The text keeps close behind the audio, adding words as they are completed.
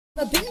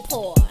Never been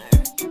poor.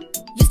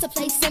 Used to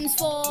play Sims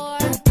for.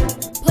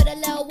 Put a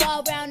little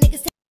wall around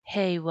niggas.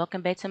 Hey,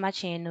 welcome back to my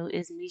channel.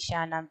 It's me,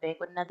 Sean. I'm back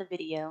with another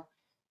video.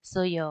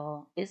 So,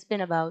 y'all, it's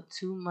been about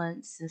 2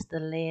 months since the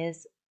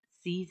last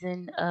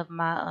season of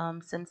my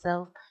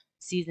Simself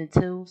season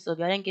 2. So, if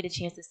y'all didn't get a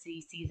chance to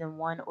see season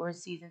 1 or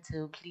season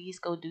 2, please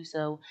go do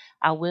so.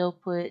 I will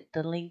put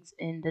the links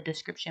in the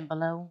description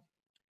below.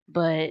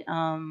 But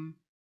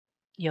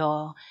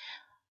y'all,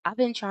 I've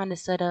been trying to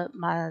set up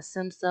my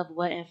Simself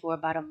wedding for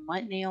about a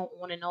month now,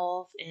 on and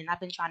off, and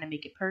I've been trying to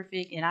make it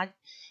perfect.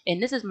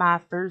 And this is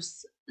my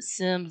first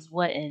Sims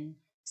wedding,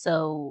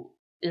 so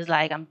it's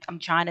like I'm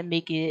trying to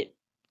make it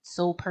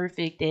so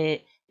perfect that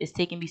it's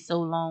taking me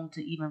so long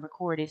to even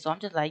record it. So I'm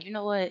just like, you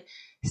know what,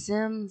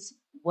 Sims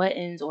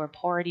weddings or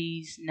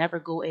parties never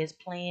go as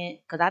planned,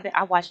 because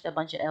I watched a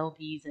bunch of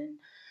LPs and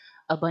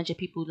a bunch of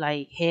people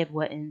like have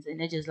weddings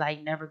and it just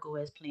like never go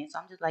as planned. So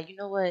I'm just like, you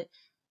know what?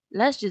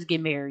 Let's just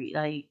get married.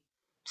 Like,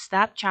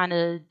 stop trying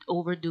to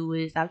overdo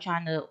it. Stop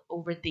trying to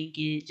overthink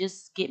it.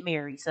 Just get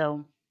married.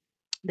 So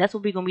that's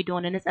what we're gonna be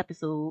doing in this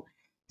episode.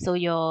 So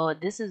y'all,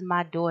 this is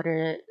my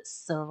daughter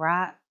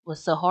Sarat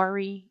was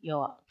Sahari.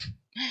 Y'all,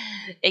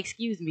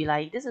 excuse me,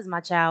 like this is my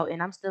child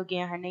and I'm still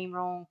getting her name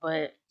wrong,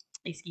 but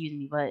excuse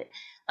me, but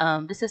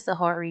this is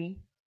Sahari,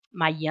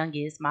 my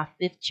youngest, my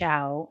fifth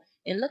child.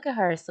 And look at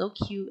her, so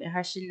cute in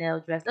her Chanel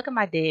dress. Look at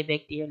my dad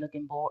back there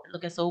looking bored,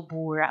 looking so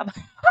bored.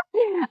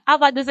 I'm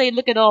about to say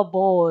looking all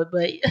bored,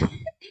 but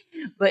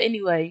but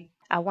anyway,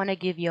 I want to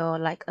give y'all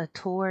like a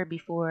tour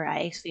before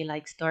I actually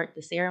like start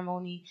the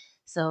ceremony.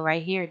 So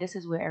right here, this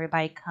is where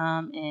everybody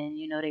come and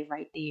they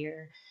write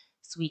their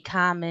sweet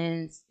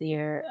comments.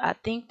 Their I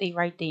think they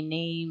write their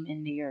name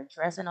and their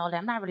address and all that.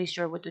 I'm not really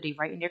sure what do they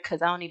write in there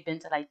because I only been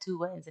to like 2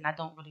 weddings and I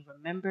don't really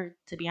remember,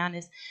 to be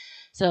honest.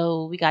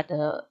 So we got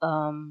the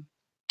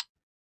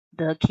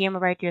camera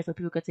right there so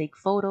people could take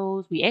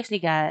photos. We actually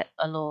got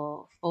a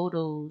little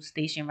photo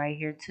station right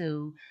here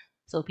too,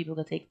 so people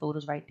could take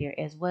photos right there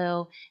as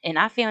well. And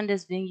I found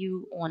this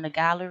venue on the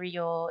gallery,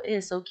 y'all. It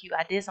is so cute.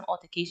 I did some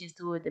altercations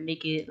to it to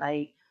make it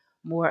like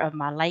more of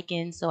my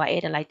liking. So I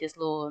added like this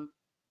little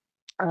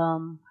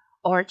um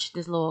arch,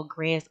 this little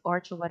grass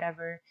arch or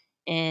whatever.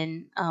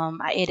 And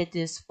I added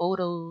this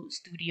photo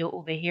studio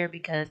over here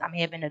because I'm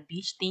having a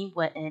beach theme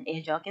wedding,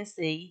 as y'all can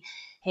see,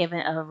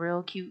 having a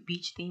real cute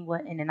beach theme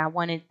wedding, and I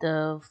wanted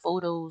the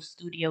photo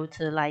studio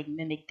to like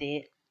mimic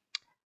that.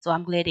 So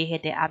I'm glad they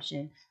had that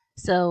option.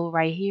 So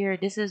right here,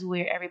 this is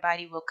where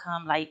everybody will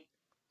come. Like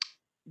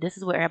this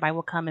is where everybody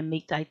will come and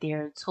make like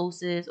their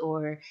toasts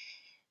or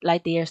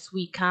like their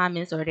sweet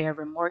comments or their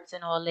remarks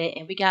and all that.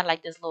 And we got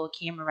like this little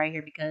camera right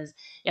here because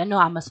y'all know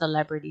I'm a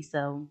celebrity,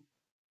 so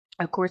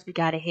of course we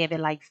gotta have it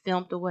like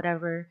filmed or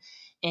whatever.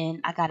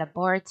 And I got a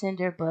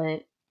bartender,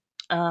 but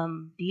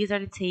these are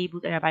the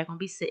tables that everybody gonna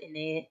be sitting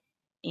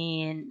at.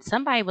 And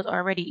somebody was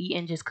already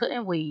eating, just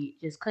couldn't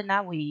wait, just could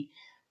not wait.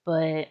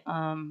 But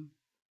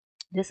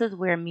this is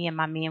where me and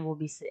my man will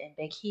be sitting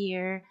back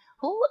here.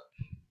 Who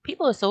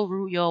People are so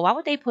rude, y'all. Why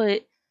would they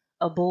put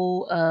a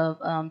bowl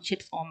of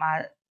chips on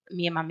my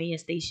me and my man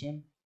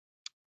station?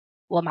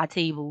 Well, my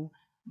table.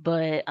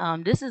 But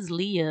this is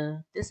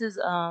Leah. This is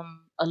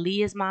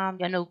Aaliyah's mom.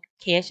 Y'all know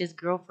Cash's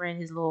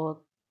girlfriend, his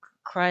little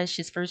crush,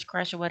 his first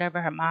crush or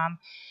whatever. Her mom.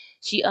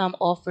 She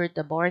offered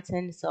the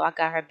bartend, so I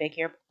got her back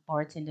here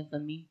bartending for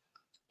me.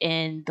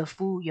 And the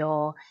food,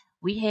 y'all.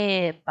 We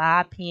had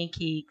Bob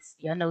pancakes.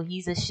 Y'all know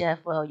he's a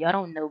chef. Well, y'all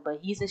don't know, but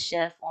he's a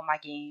chef on my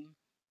game.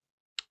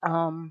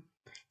 Um,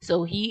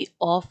 so he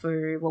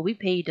offered, well, we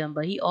paid him,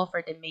 but he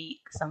offered to make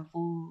some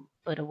food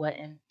for the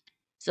wedding.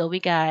 So we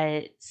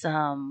got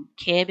some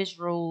cabbage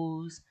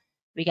rolls,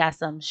 we got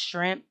some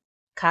shrimp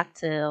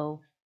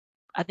cocktail.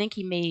 I think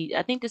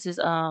this is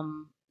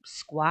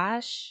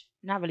squash,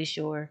 not really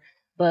sure.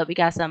 But we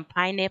got some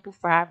pineapple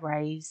fried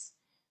rice,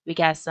 we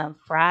got some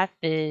fried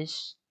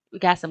fish, we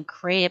got some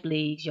crab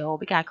legs, y'all.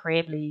 We got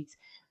crab legs.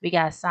 We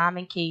got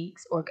salmon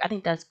cakes, or I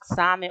think that's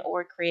salmon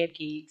or crab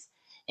cakes,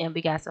 and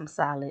we got some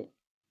salad.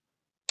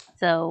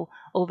 So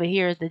over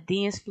here is the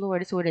dance floor.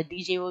 This is where the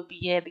DJ will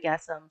be at. We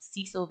got some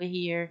seats over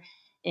here,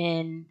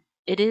 and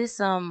it is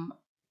some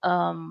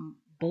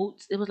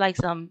boats. It was like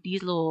some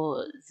these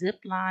little zip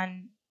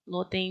line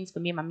little things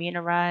for me and my man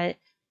to ride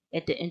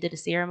at the end of the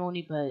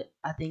ceremony. But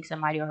I think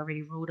somebody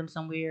already rode them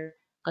somewhere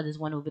because there's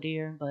one over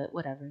there. But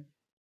whatever.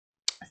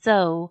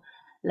 So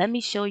let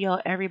me show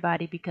y'all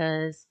everybody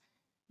because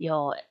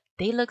y'all,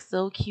 they look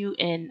so cute,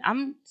 and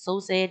I'm so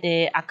sad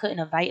that I couldn't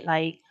invite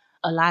like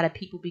a lot of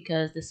people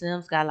because the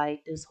Sims got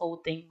like this whole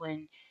thing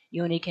when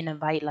you only can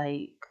invite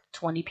like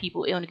 20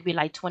 people. It only can be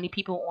like 20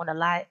 people on a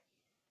lot.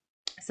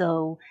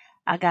 So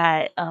I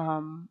got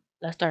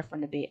let's start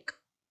from the back.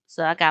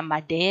 So I got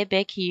my dad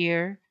back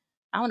here.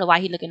 I don't know why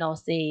he looking all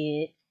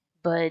sad,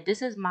 but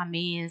this is my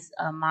man's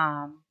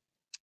mom.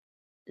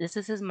 This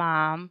is his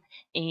mom,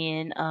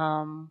 and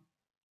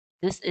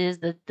this is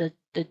the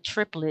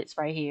triplets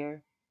right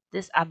here.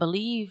 This I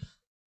believe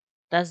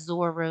that's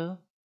Zora,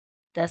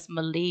 that's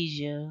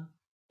Malaysia,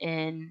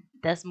 and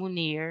that's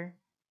Munir.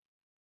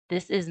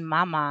 This is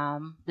my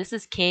mom. This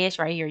is Cash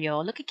right here,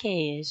 y'all. Look at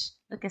Cash.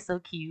 Looking so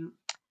cute.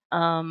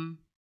 Um,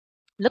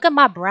 Look at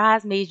my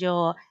bridesmaids,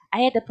 y'all.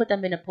 I had to put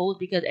them in a pose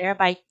because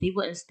everybody they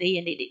wouldn't stay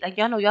and like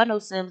y'all know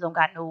Sims don't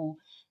got no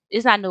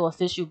it's not no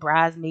official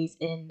bridesmaids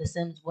in the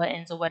Sims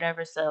weddings or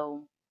whatever.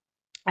 So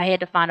I had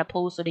to find a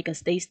pose so they can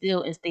stay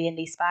still and stay in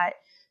their spot.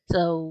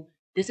 So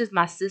this is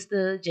my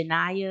sister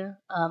Janaya,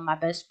 my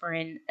best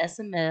friend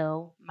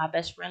SML, my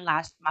best friend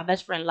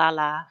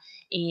Lala,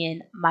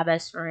 and my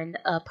best friend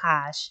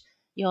Posh.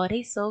 Yo,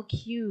 they so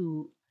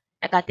cute.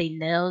 I got their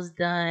nails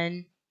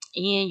done.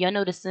 And y'all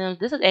know the Sims.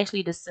 This is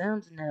actually the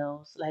Sims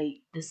nails.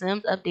 Like the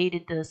Sims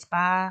updated the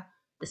spa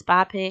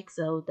pack.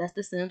 So that's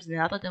the Sims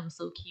nail. I thought that was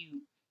so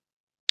cute.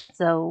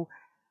 So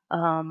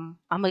I'm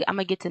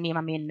gonna get to me and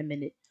my man in a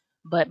minute.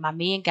 But my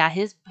man got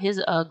his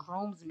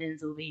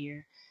groomsmen's over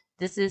here.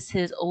 This is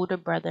his older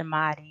brother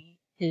Marty,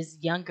 his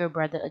younger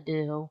brother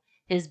Adil,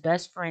 his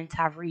best friend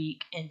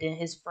Tyreek, and then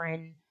his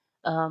friend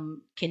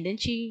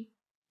Kendenchi.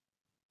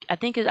 I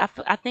think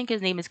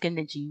his name is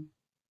Kendenchi.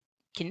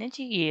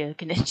 Kenichi? Yeah,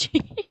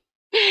 Kenichi.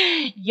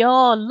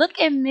 Yo, look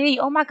at me.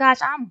 Oh my gosh,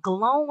 I'm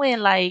glowing.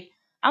 Like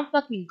I'm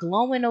fucking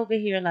glowing over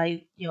here.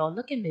 Like, yo,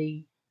 look at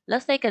me.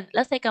 Let's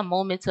take a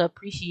moment to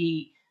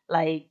appreciate.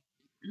 Like,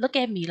 look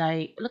at me.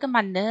 Like, look at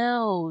my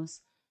nails.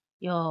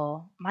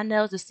 Yo, my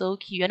nails are so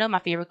cute. I know my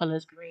favorite color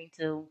is green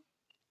too.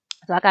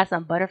 So I got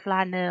some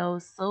butterfly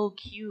nails. So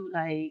cute.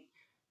 Like,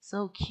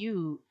 so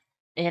cute.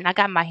 And I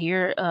got my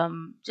hair.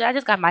 I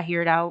just got my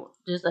hair out.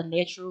 Just a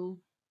natural,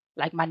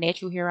 like my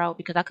natural hair out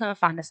because I couldn't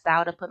find a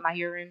style to put my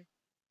hair in.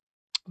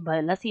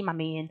 But let's see my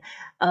man.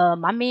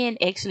 My man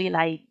actually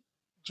like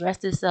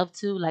dressed himself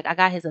too. Like I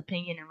got his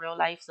opinion in real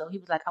life. So he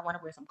was like, I want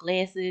to wear some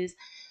glasses.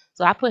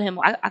 So I got him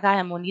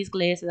on these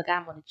glasses. I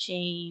got him on a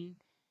chain.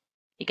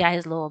 He got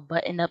his little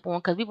button up on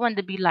because we wanted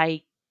to be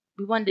like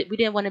we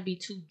didn't want to be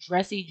too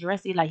dressy.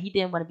 Like he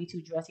didn't want to be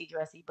too dressy,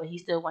 but he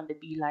still wanted to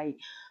be like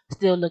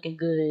still looking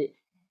good.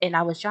 And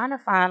I was trying to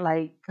find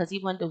like because he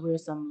wanted to wear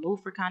some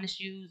loafer kind of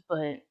shoes,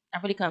 but I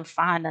really couldn't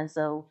find none.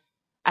 So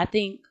I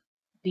think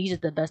these are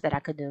the best that I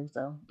could do.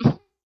 So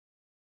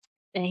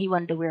and he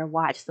wanted to wear a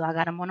watch, so I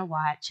got him on a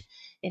watch.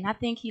 And I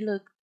think he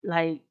looked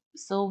like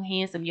so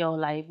handsome, yo.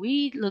 Like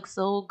we look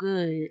so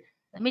good.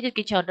 Let me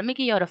get y'all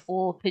the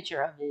full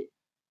picture of it.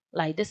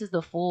 Like this is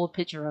the full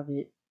picture of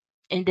it.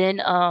 And then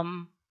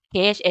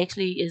Cash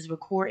actually is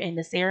recording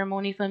the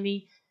ceremony for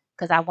me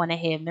because I want to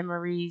have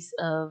memories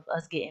of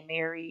us getting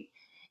married.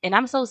 And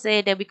I'm so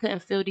sad that we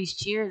couldn't fill these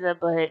chairs up,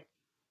 but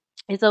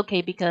it's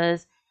okay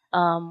because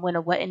when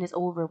the wedding is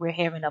over, we're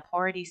having a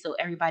party, so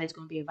everybody's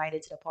gonna be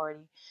invited to the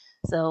party.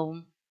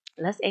 So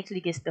let's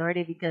actually get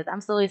started because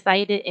I'm so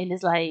excited and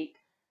it's like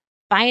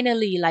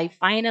finally,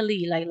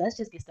 like let's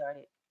just get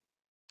started.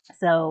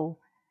 So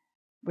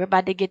we're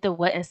about to get the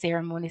wedding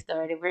ceremony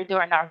started. We're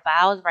doing our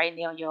vows right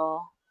now,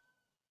 y'all.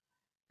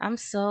 I'm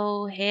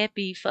so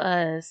happy for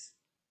us.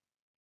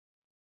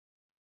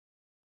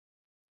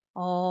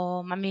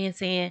 Oh, my man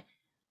saying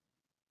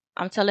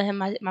I'm telling him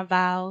my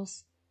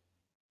vows.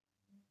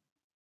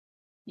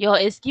 Yo,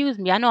 excuse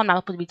me. I know I'm not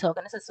supposed to be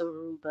talking. This is so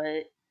rude,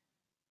 but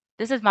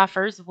this is my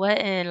first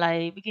wedding.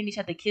 Like we getting each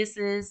other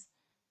kisses.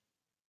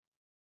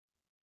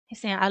 He's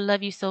saying I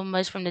love you so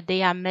much from the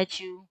day I met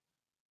you.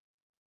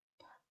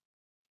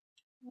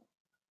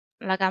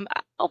 Like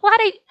oh,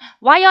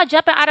 why y'all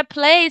jumping out of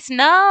place?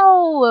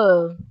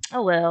 No.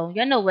 Oh well,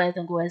 y'all know weddings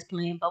don't go as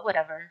planned, but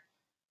whatever.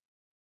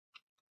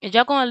 Is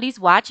y'all gonna at least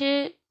watch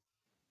it?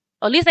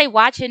 Or at least they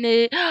watching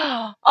it.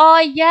 Oh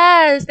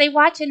yes, they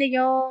watching it,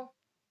 y'all.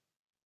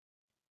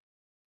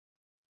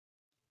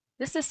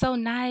 This is so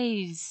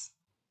nice.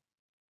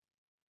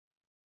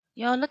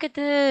 Yo, look at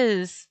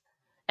this.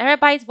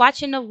 Everybody's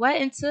watching the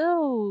wedding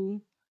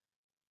too.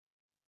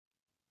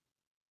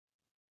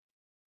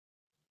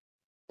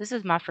 This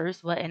is my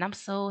first wedding. I'm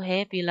so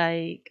happy.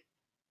 Like,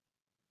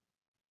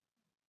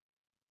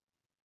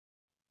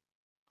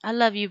 I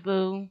love you,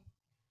 boo.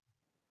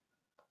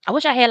 I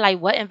wish I had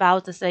like wedding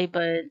vows to say,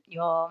 but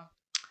y'all,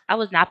 I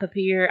was not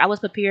prepared. I was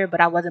prepared,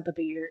 but I wasn't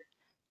prepared.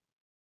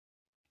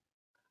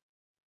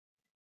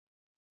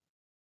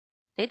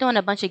 They doing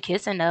a bunch of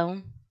kissing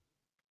though.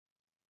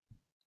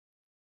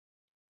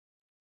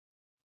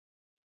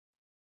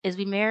 Is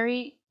we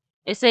married?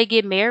 It say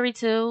get married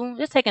too.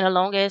 It's taking a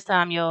long ass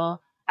time,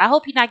 y'all. I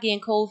hope you're not getting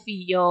cold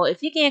feet, y'all.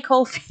 If you're getting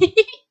cold feet,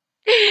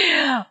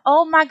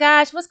 oh my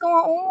gosh, what's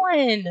going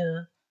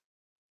on?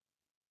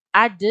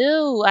 I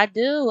do.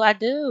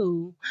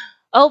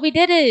 Oh, we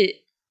did it.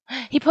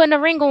 He putting a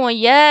ring on.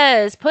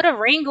 Yes, put a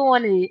ring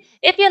on it.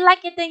 If you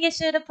like it, then you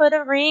should have put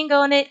a ring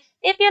on it.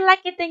 If you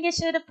like it, then you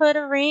should have put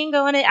a ring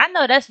on it. I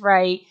know that's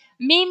right.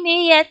 Meet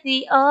me at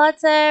the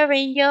altar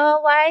in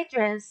your white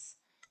dress.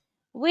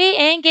 We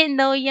ain't getting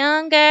no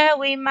younger.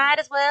 We might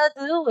as well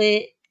do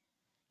it.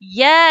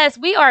 Yes,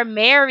 we are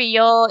married,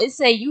 y'all. It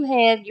say you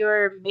have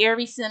your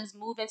Mary Sims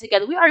moving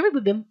together.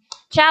 We've been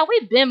child,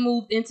 we've been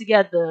moved in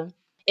together.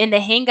 And the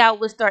hangout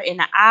will start in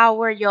an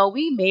hour, y'all.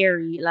 We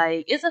married.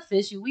 Like it's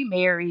official. We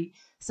married.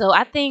 So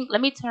I think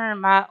let me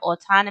turn my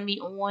autonomy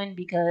on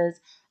because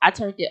I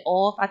turned it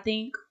off, I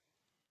think.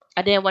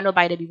 I didn't want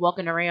nobody to be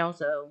walking around,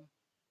 so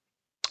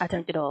I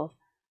turned it off.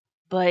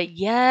 But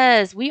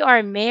yes, we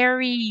are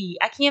married.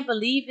 I can't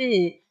believe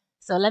it.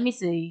 So let me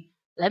see.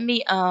 Let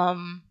me I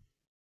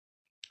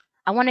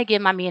want to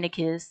give my man a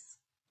kiss.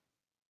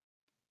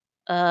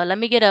 Let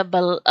me get a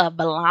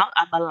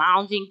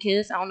belonging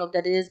kiss. I don't know what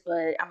that is,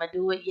 but I'm gonna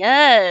do it.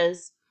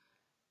 Yes.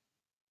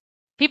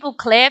 People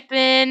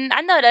clapping.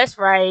 I know that's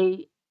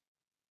right.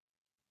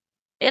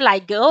 It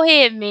like, go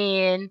ahead,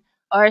 man.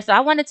 All right, so I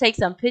want to take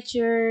some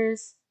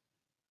pictures.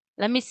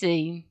 Let me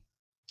see.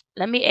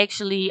 Let me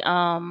actually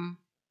I'm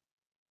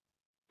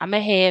gonna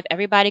have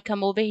everybody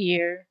come over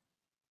here.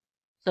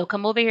 So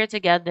come over here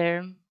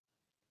together,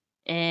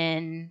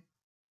 and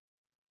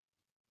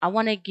I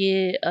want to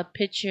get a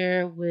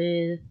picture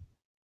with,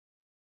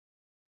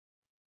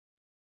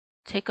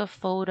 take a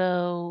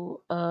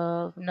photo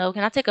of, no,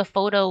 can I take a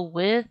photo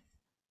with,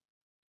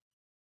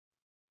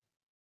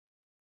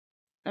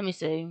 let me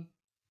see.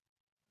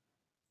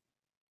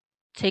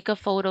 Take a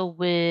photo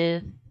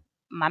with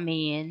my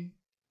man.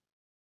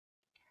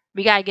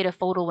 We gotta get a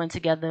photo in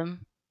together.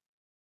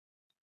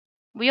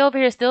 We over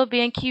here still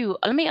being cute.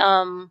 Let me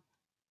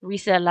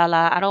reset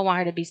Lala. I don't want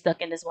her to be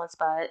stuck in this one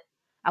spot.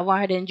 I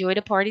want her to enjoy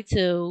the party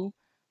too.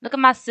 Look at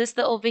my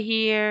sister over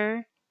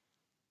here.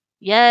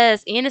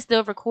 Yes, and it's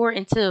still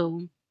recording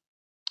too.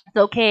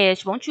 So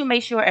Cash, won't you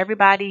make sure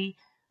everybody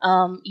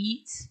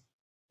eats?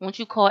 Won't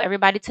you call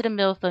everybody to the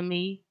meal for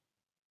me?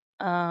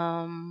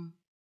 Um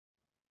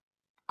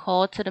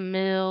Call to the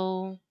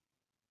meal,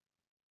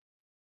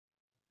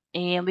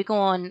 and we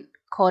going to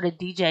call the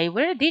DJ.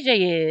 Where the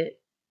DJ at?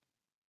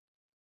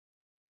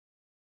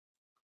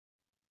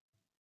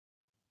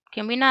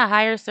 Can we not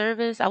hire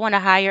service? I want to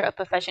hire a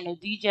professional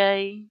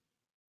DJ.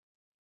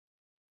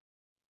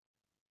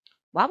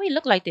 Why we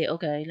look like that?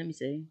 Okay, let me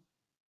see.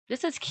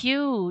 This is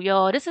cute,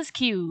 y'all. This is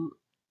cute.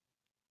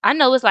 I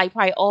know it's like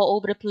probably all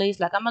over the place.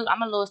 Like I'm a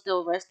little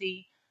still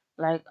rusty.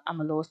 Like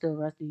I'm a little still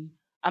rusty.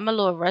 I'm a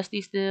little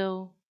rusty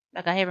still.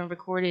 Like I haven't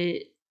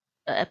recorded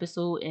an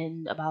episode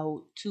in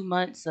about 2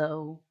 months,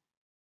 so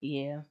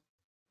yeah.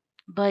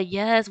 But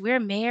yes, we're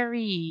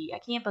married. I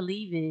can't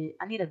believe it.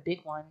 I need a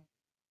big one.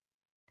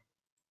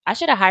 I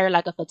should have hired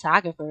like a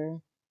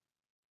photographer.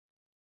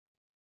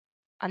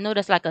 I know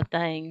that's like a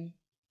thing.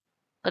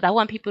 Cause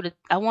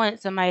I want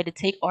somebody to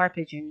take our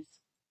pictures.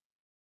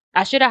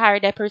 I should have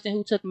hired that person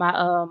who took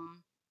my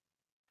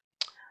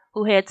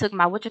who had took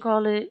my, what you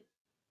call it,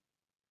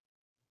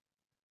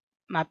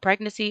 my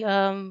pregnancy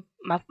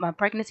my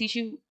pregnancy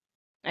shoot.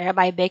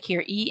 Everybody back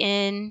here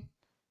eating.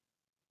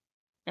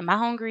 Am I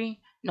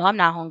hungry? No, I'm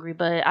not hungry,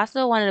 but I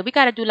still wanted to, we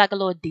gotta do like a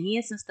little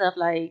dance and stuff.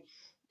 Like,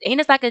 ain't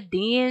this like a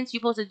dance you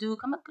supposed to do?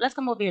 Come on, let's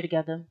come over here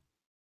together.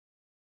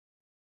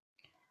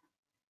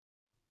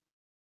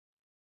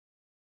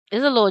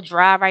 It's a little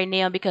dry right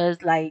now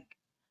because like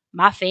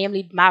my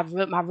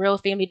real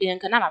family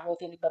didn't come. Not my real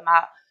family, but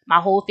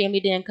my whole family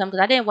didn't come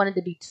because I didn't want it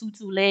to be too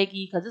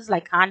laggy because it's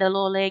like kind of a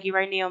little laggy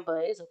right now,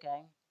 but it's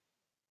okay.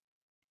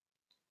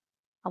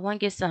 I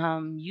want to get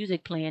some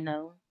music playing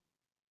though.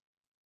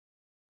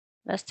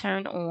 Let's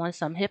turn on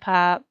some hip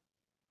hop.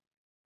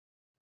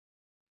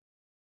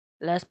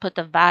 Let's put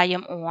the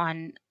volume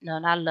on. No,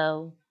 not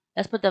low.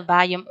 Let's put the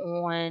volume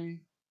on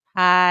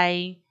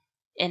high.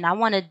 And I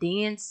want to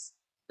dance.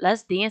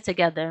 Let's dance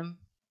together.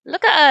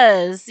 Look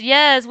at us.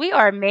 Yes, we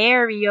are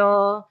married,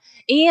 y'all.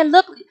 And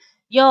look,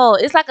 yo,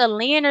 it's like a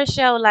lantern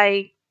show.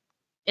 Like,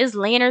 it's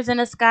lanterns in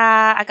the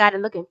sky. I got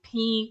it looking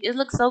pink. It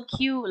looks so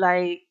cute.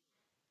 Like,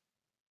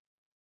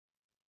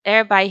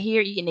 everybody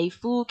here eating their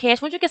food.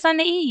 Cash, won't you get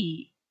something to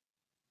eat?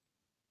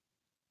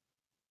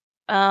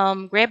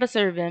 Grab a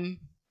serving.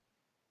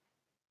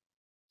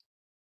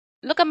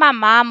 Look at my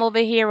mom over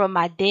here with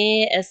my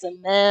dad,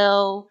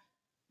 SML,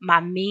 my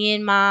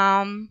man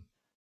mom,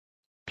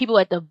 people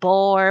at the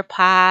bar,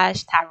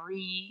 Posh,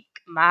 Tyreek,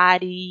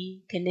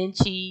 Marty,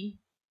 Kenichi.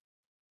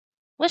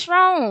 What's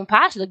wrong?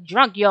 Posh look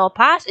drunk, y'all.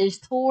 Posh is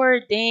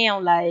tore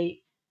down.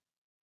 Like,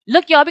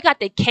 look, y'all, we got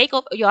the cake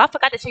up. Yo, I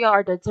forgot to show y'all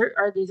our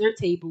dessert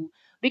table.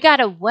 We got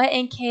a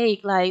wedding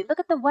cake. Like, look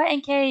at the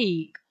wedding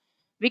cake.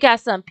 We got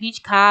some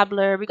peach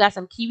cobbler. We got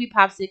some kiwi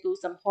popsicles,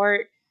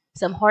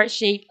 some heart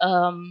shaped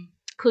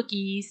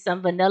cookies,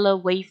 some vanilla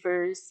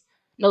wafers.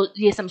 No,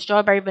 yeah, some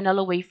strawberry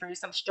vanilla wafers,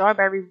 some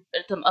strawberry,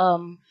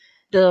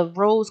 the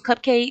rose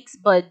cupcakes.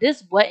 But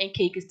this wedding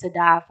cake is to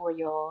die for,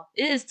 y'all.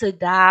 It is to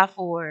die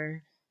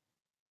for.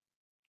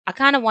 I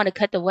kind of want to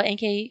cut the wedding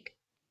cake.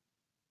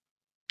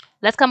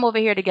 Let's come over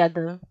here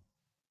together.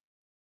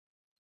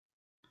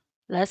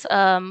 Let's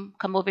come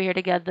over here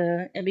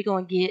together, and we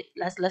gonna get,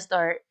 let's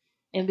start,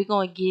 and we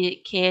gonna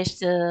get Cash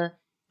to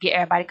get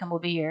everybody come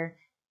over here.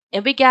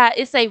 And we got,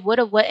 it say what,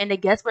 and the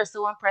guests were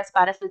so impressed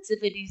by the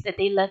festivities that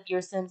they left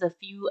your Sims a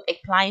few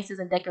appliances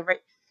and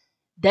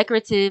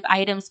decorative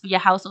items for your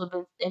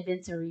household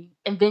inventory.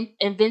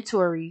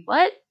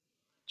 What?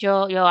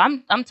 Yo,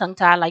 I'm tongue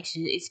tied like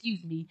shit.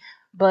 Excuse me,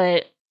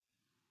 but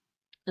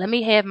let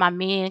me have my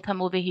man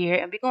come over here,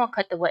 and we gonna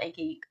cut the wedding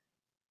cake.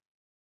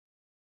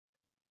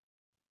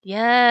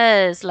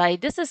 Yes,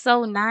 like this is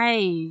so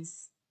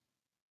nice.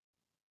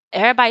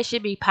 Everybody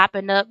should be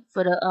popping up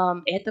for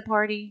the at the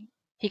party.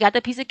 He got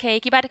the piece of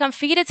cake. He about to come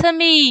feed it to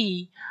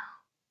me.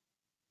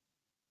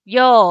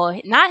 Yo,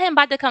 not him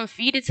about to come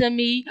feed it to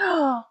me.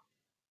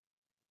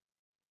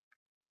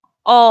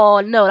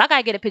 Oh no, I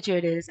gotta get a picture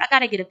of this. I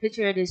gotta get a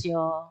picture of this,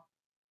 y'all.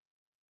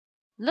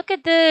 Look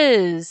at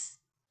this.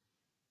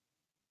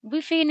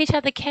 We feeding each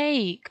other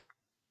cake.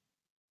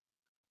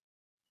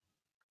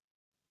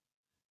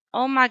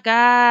 Oh my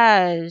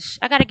gosh.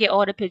 I gotta get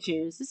all the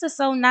pictures. This is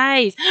so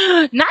nice.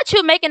 Not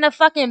you making a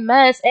fucking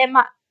mess at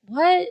my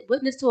what?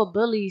 Witness to a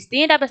bully.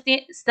 Stand up and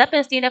step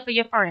and stand up for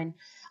your friend.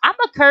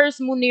 I'ma curse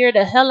Munir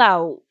the hell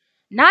out.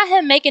 Not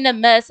him making a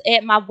mess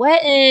at my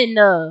wedding.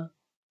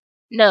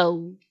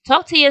 No.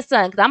 Talk to your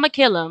son, cause I'ma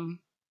kill him.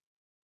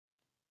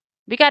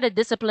 We gotta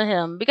discipline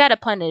him. We gotta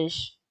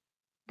punish.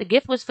 The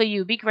gift was for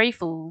you. Be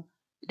grateful.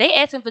 They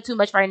asking for too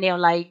much right now.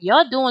 Like,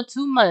 y'all doing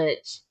too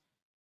much.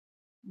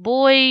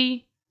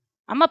 Boy,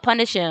 I'ma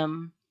punish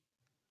him.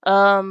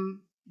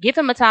 Give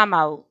him a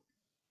timeout.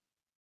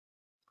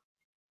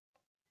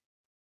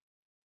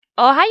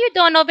 Oh, how you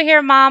doing over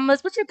here,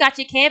 mamas? What you got,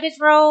 your cabbage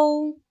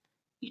roll?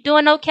 You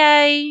doing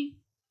okay?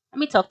 Let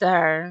me talk to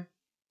her.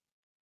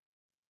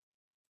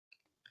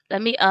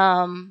 Let me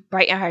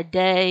brighten her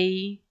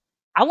day.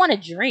 I want to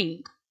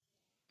drink.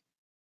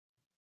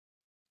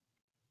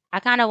 I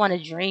kind of want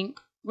to drink.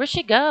 Where'd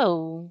she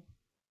go?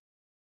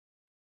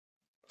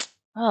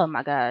 Oh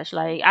my gosh!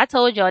 Like I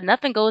told y'all,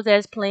 nothing goes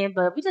as planned,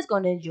 but we just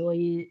gonna enjoy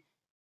it.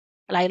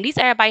 Like at least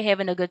everybody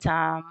having a good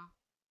time.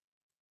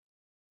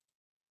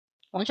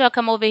 Once y'all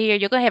come over here,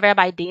 you're gonna have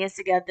everybody dance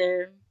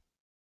together.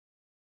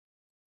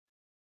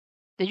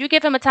 Did you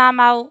give him a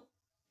timeout?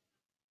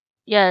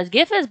 Yes,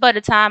 give his butt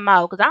a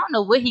timeout because I don't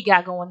know what he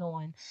got going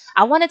on.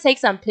 I want to take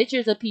some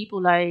pictures of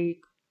people. Like,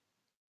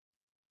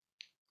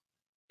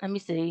 let me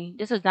see.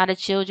 This is not a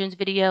children's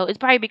video. It's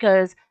probably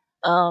because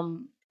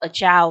a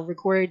child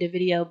recorded the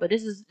video, but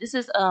this is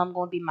going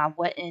to be my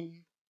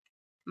wedding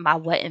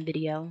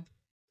video,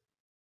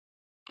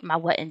 my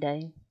wedding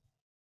day,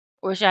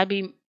 or should I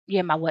be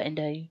yeah my wedding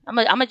day? I'm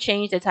gonna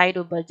change the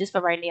title, but just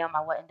for right now,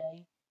 my wedding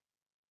day.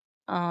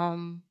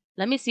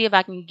 Let me see if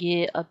I can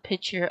get a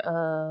picture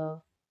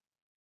of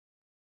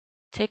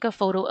take a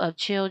photo of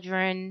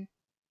children.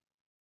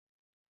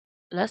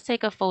 Let's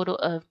take a photo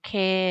of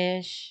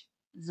Cash,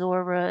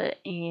 Zora,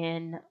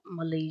 and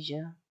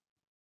Malaysia.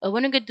 Oh,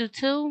 we're gonna do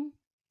two.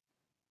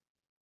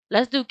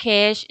 Let's do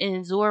Cash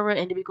and Zora,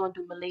 and then we're gonna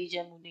do Malaysia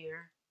and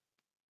Munir.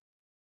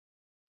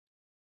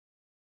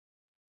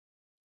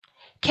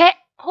 Cat,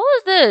 who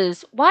is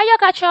this? Why y'all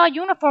got y'all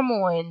uniform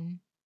on?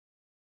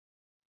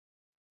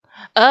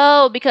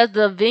 Oh, because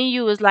the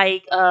venue is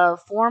like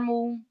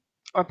formal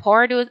or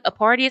a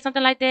party or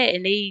something like that,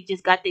 and they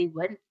just got their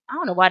wedding. I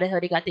don't know why the hell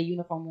they got their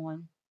uniform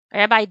on.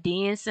 Everybody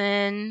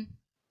dancing.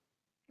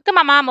 Look at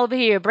my mom over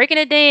here breaking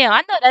it down.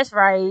 I know that's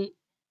right.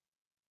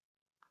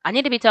 I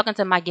need to be talking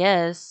to my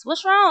guests.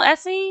 What's wrong,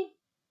 Essie?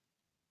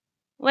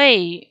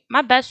 Wait,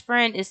 my best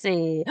friend is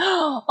saying,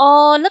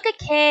 "Oh, look at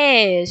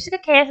Cash. Look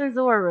at Cash and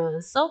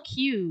Zora. So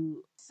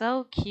cute.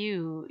 So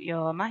cute.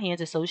 Yo, my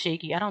hands are so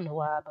shaky. I don't know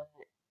why, but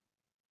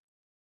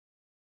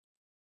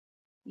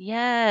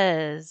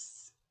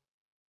yes.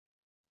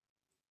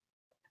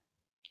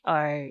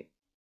 Alright.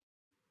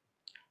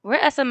 Where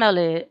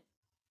SML at?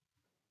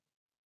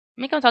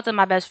 Let me come talk to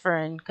my best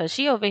friend, because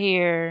she over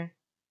here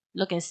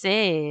looking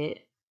sad.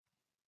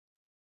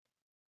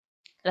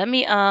 Let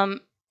me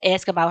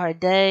ask about her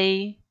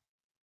day.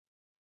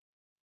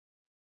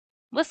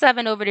 What's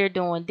Seven over there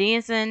doing?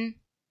 Dancing?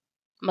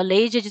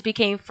 Malaysia just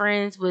became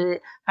friends with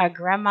her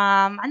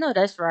grandma. I know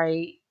that's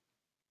right.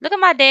 Look at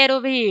my dad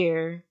over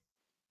here.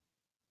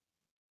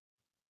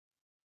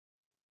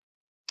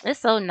 It's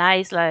so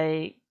nice.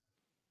 Like,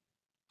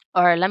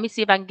 or let me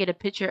see if I can get a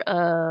picture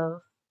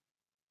of,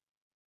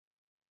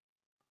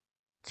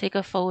 take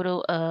a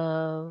photo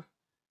of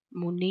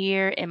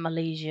Munir and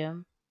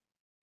Malaysia.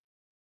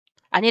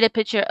 I need a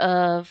picture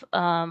of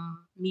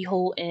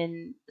Miho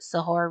and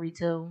Sahari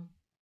too.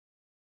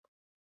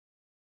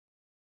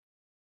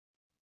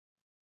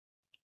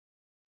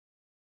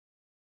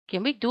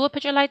 Can we do a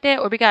picture like that,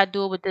 or we gotta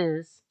do it with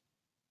this?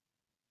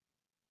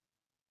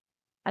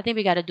 I think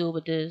we gotta do it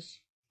with this.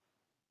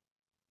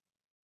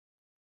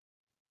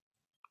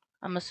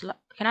 I'm gonna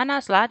Can I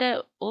not slide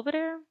that over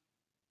there?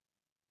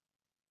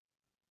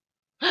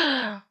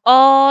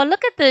 Oh,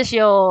 look at this,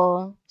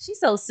 y'all. She's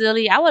so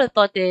silly. I would have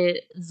thought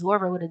that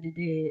Zora would have did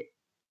it.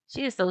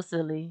 She is so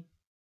silly.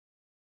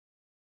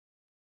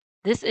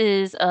 This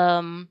is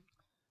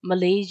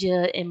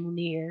Malaysia and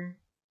Munir.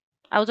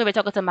 I was over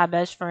talking to my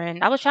best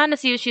friend. I was trying to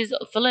see if she's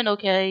feeling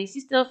okay.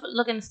 She's still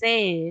looking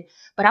sad,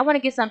 but I want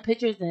to get some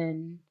pictures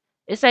in.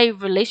 It's a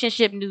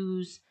relationship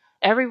news.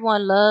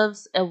 Everyone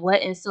loves a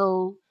wedding,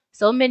 so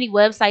many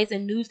websites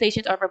and news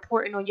stations are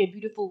reporting on your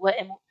beautiful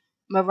wedding.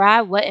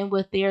 Mariah wedding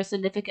with their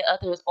significant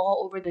others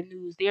all over the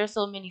news. There are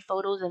so many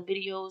photos and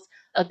videos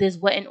of this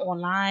wedding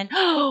online.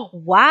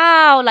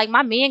 Wow, like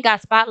my man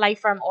got spotlight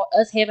from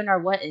us having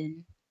our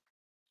wedding.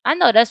 I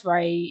know that's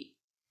right.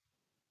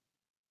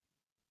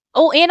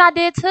 Oh, and I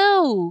did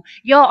too.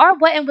 Yo, our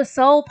wedding was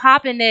so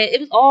popping that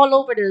it was all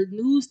over the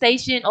news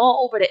station,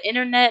 all over the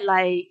internet.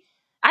 Like,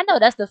 I know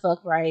that's the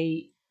fuck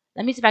right.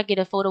 Let me see if I can get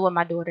a photo with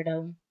my daughter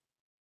though.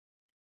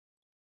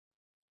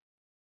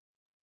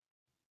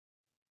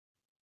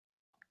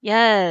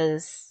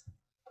 Yes.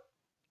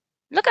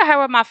 Look at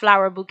her with my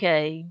flower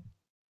bouquet.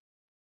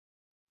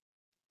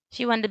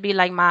 She wanted to be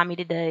like mommy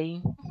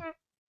today.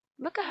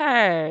 Look at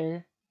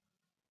her.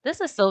 This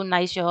is so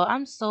nice, y'all.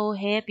 I'm so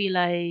happy.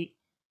 Like,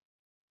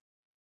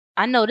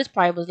 I know this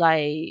probably was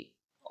like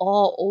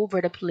all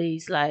over the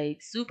place,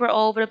 like super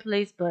all over the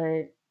place,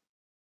 but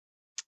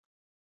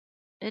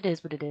it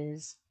is what it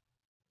is.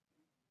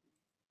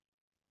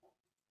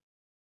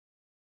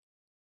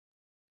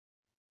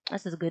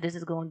 That's as good as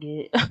it's gonna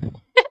get.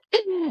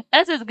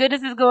 That's as good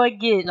as it's gonna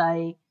get.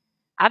 Like,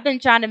 I've been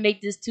trying to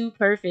make this too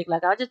perfect.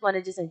 Like, I just want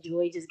to just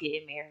enjoy just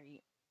getting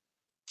married.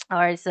 All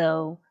right,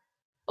 so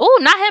oh,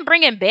 not him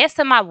bringing bass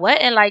to my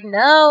wedding. Like,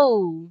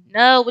 no,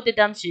 no, with the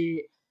dumb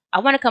shit. I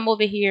want to come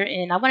over here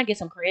and I want to get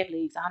some crab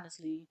legs.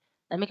 Honestly,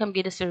 let me come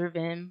get a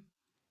serving.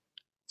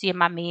 See if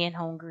my man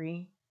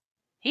hungry.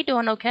 He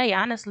doing okay,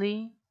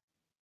 honestly.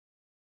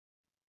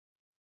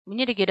 We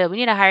need to get up. We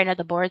need to hire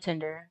another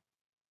bartender.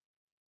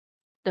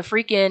 The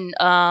freaking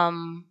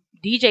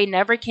DJ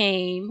never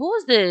came. Who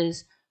is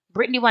this?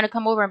 Brittany want to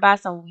come over and buy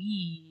some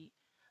weed.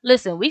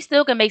 Listen, we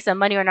still can make some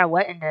money on our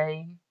wedding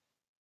day.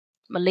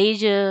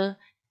 Malaysia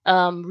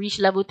reached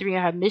level 3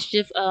 in her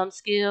mischief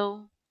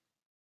skill.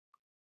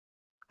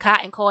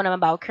 Cotton calling them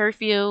about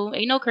curfew.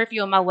 Ain't no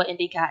curfew on my wedding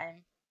day,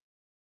 Cotton.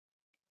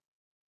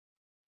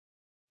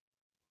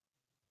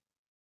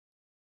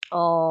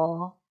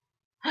 Oh,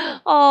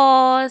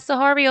 oh,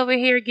 Sahari over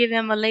here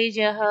giving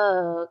Malaysia a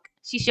hug.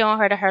 She's showing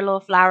her little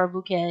flower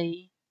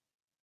bouquet.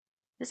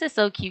 This is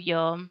so cute,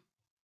 y'all.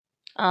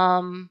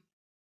 Um,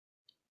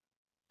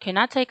 can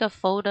I take a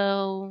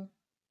photo?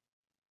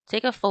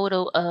 Take a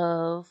photo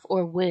of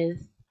or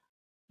with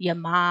your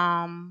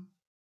mom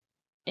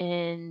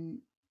and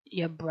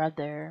your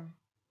brother.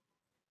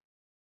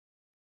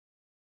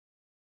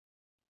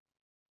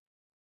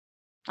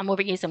 I'm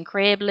over getting some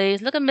crab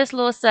legs. Look at Miss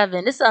Little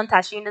Seven. This is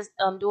Tashina's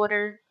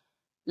daughter.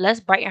 Let's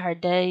brighten her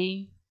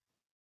day.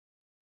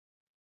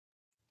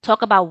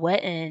 Talk about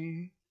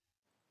wedding.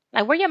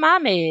 Like, where your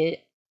mom at?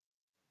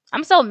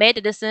 I'm so mad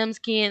that the Sims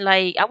can't.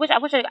 Like, I would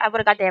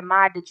have got that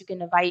mod that you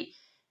can invite,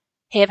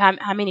 have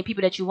how many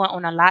people that you want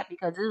on a lot,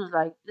 because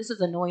this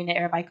was annoying that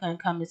everybody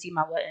couldn't come to see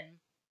my wedding.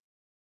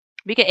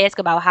 We could ask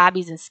about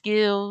hobbies and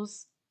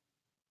skills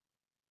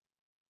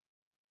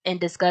and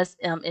discuss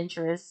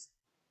interests.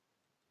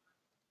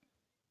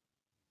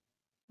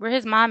 Where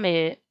his mom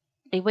at?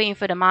 They waiting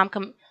for the mom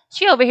come.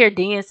 She over here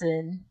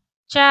dancing.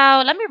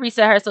 Child, let me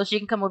reset her so she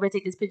can come over and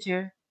take this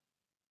picture.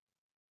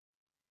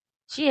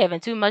 She having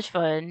too much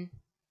fun.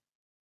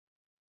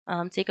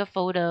 Take a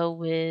photo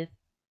with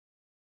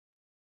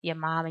your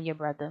mom and your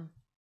brother.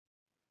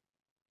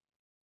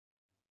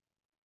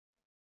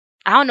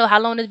 I don't know how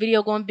long this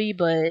video gonna be,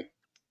 but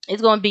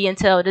it's gonna be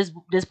until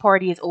this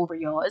party is over,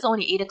 y'all. It's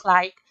only 8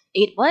 o'clock.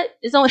 Eight what?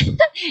 It's only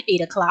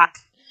 8 o'clock.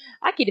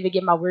 I can't even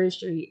get my words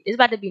straight. It's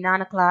about to be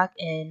 9 o'clock,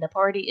 and the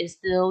party is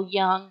still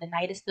young. The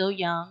night is still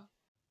young.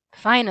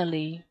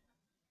 Finally,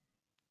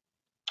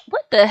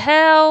 what the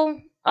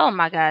hell? Oh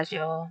my gosh,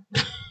 y'all.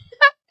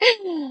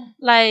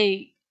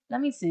 Like,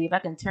 let me see if I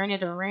can turn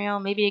it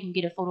around. Maybe I can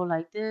get a photo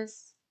like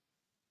this.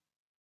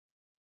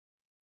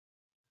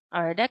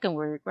 All right, that can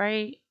work,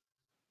 right?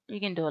 You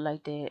can do it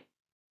like that.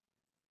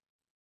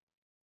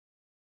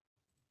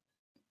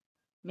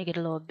 Make it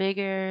a little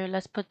bigger.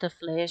 Let's put the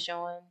flash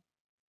on.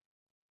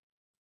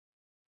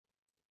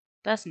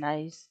 That's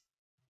nice.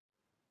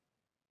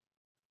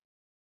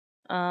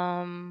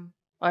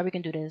 Or we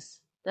can do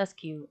this. That's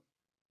cute.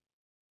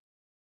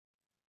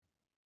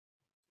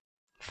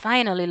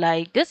 Finally,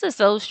 like, this is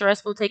so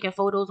stressful taking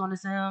photos on the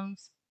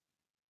Sims.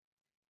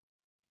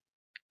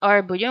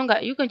 Alright, but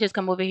you can just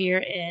come over here,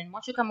 and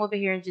once you come over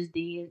here and just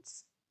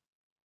dance.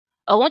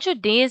 Oh, won't you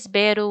dance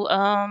battle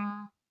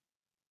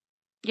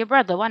your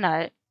brother, why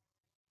not?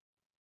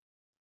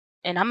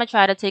 And I'm gonna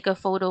try to take a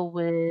photo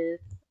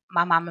with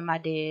my mom and my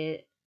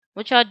dad.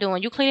 What y'all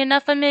doing? You cleaning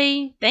up for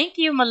me? Thank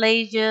you,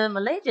 Malaysia.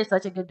 Malaysia's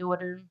such a good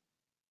daughter.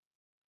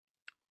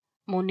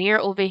 Munir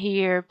over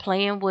here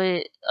playing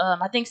with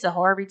I think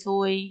Sahari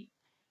toy,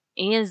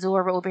 and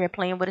Zora over here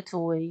playing with a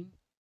toy.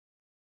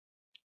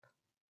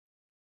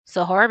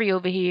 Sahari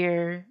over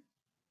here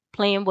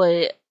playing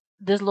with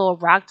this little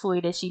rock toy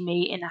that she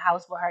made in the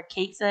house where her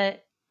cake's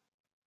at.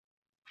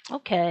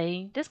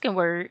 Okay, this can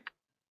work.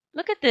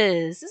 Look at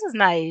this. This is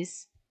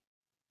nice.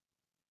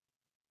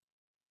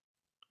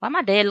 Why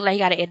my dad look like he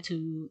got an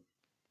attitude?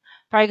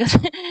 Probably because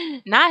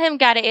not him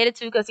got an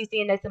attitude because he's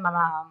sitting next to my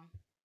mom.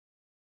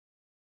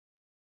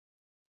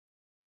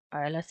 All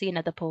right, let's see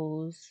another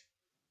pose.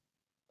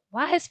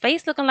 Why his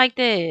face looking like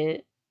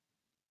that?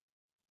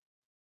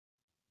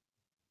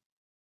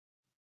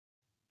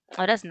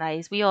 Oh, that's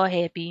nice. We all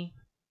happy.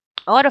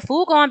 Oh, the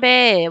food going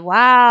bad.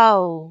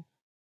 Wow.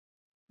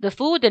 The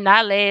food did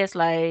not last.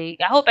 Like,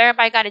 I hope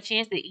everybody got a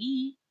chance to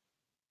eat.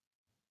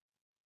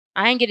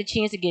 I ain't get a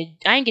chance to get.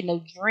 I ain't get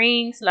no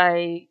drinks.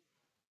 Like,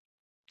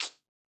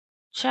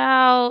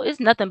 child, it's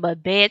nothing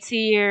but beds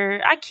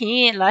here. I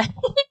can't. Like,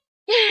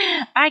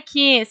 I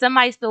can't.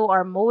 Somebody stole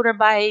our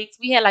motorbikes.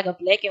 We had like a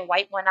black and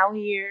white one out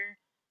here.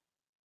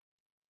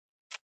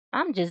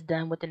 I'm just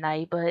done with the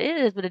night, but it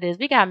is what it is.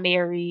 We got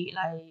married.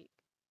 Like,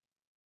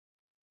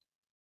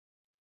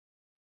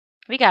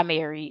 we got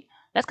married.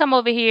 Let's come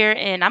over here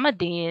and I'ma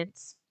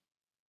dance.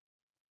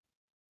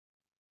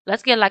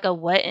 Let's get like a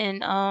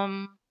wedding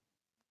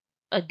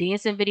a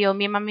dancing video,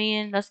 me and my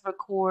man. Let's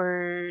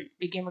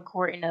begin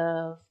recording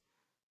of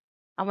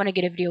I wanna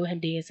get a video of him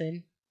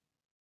dancing.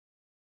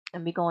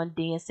 And we gonna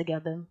dance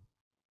together.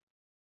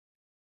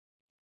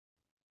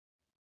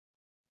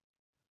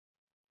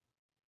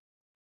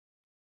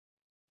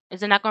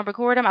 Is it not gonna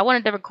record him? I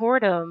wanted to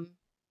record him.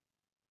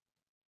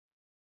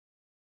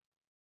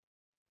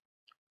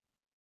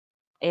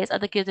 As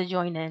other kids are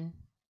joining.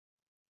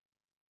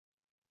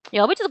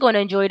 Yo, we just gonna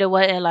enjoy the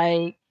wedding,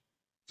 like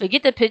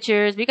forget the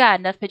pictures. We got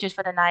enough pictures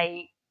for the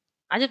night.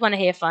 I just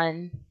wanna have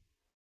fun.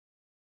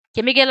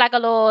 Can we get like a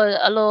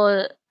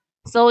little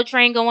soul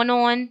train going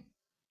on?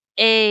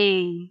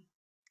 Hey,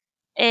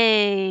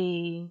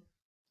 hey,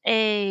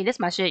 hey, this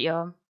my shit,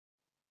 y'all.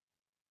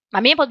 My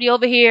man supposed to be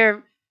over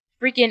here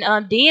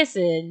freaking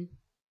dancing.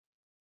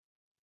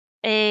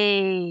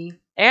 Hey,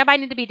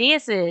 everybody need to be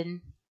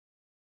dancing.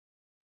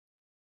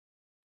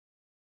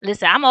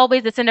 Listen, I'm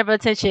always the center of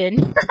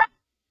attention.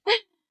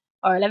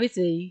 Alright, let me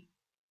see.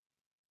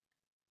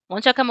 Why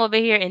don't y'all come over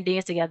here and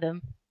dance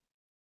together?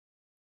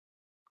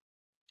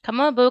 Come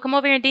on, boo, come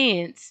over here and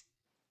dance.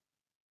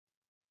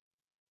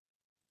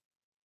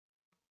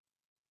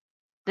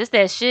 This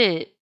that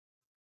shit.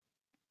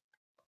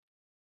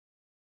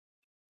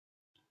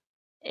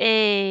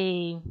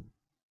 Hey.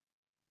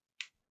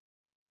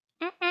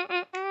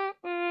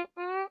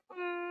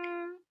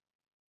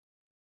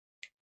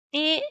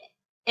 Eh,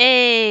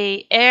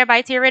 hey,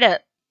 everybody tear it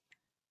up.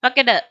 Fuck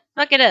it up.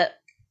 Fuck it up.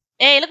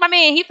 Hey, look my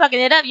man, he fucking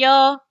it up,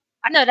 y'all.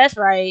 I know that's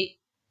right.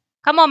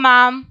 Come on,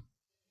 mom.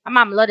 My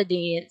mom love to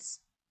dance.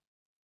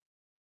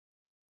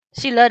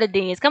 She love to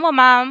dance. Come on,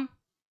 mom.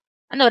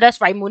 I know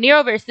that's right. Munir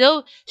over here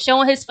still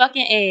showing his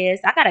fucking ass.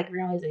 I gotta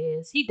ground his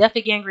ass. He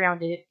definitely getting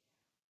grounded.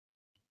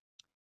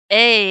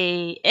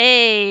 Hey,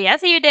 hey, I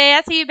see you there.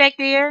 I see you back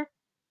there.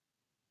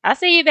 I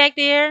see you back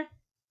there.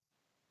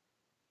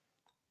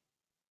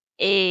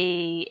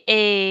 Hey,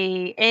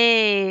 hey,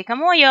 hey.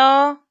 Come on,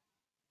 y'all.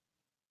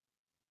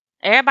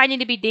 Everybody need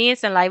to be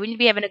dancing. Like, we need to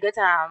be having a good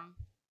time.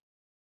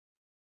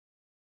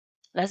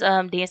 Let's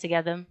dance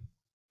together.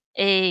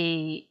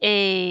 Hey,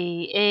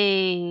 hey,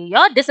 hey.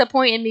 Y'all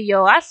disappointing me,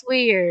 yo. I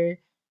swear.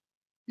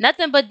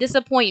 Nothing but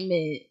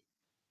disappointment.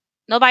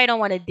 Nobody don't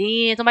want to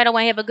dance. Nobody don't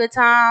want to have a good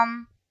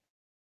time.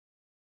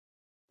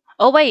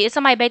 Oh wait, it's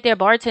somebody back there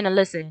bartending.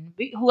 Listen,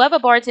 whoever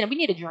bartending, we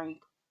need a drink.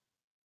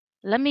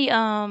 Let me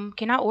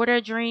can I order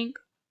a drink?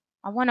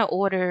 I want to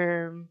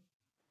order.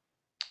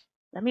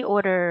 Let me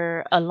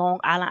order a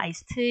Long Island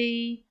iced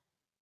tea.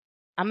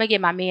 I'm gonna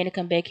get my man to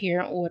come back here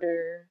and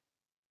order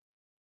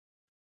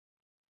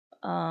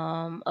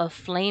a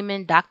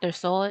flaming Dr.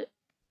 Salt.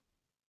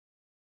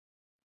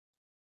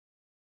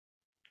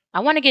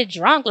 I want to get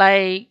drunk.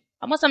 Like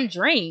I want some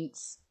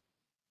drinks.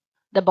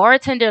 The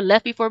bartender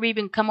left before we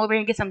even come over here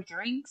and get some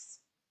drinks.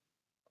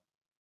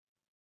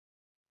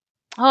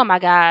 Oh my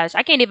gosh,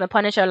 I can't even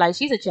punish her like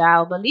she's a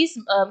child. But at least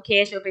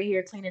Cash over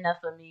here cleaning up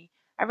for me.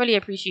 I really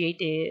appreciate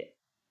that.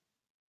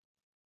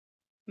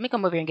 Let me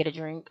come over here and get a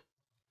drink.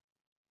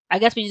 I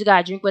guess we just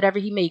gotta drink whatever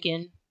he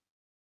making.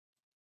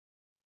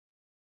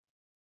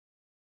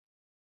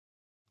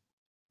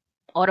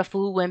 All the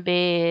food went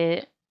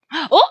bad.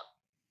 Oh,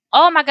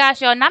 oh my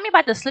gosh, y'all! Now me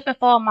about to slip and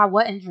fall in my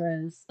wedding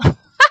dress.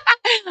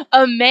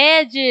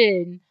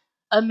 Imagine,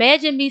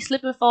 imagine me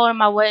slipping and fall in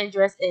my wedding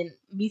dress and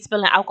me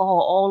spilling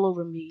alcohol all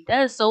over me.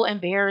 That is so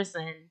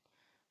embarrassing.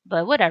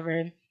 But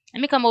whatever.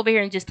 Let me come over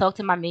here and just talk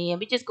to my man.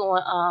 We just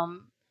going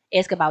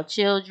ask about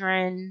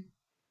children,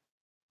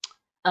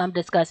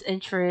 discuss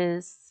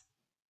interests.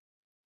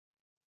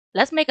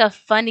 Let's make a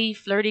funny,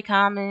 flirty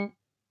comment.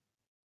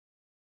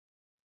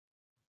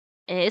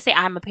 And it say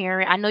I'm a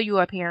parent. I know you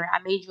are a parent. I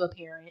made you a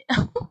parent.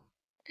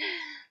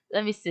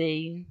 Let me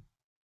see.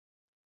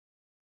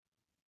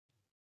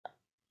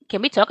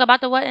 Can we talk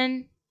about the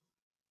wedding?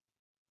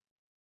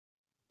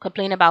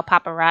 Complain about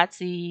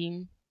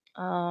paparazzi.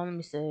 Let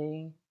me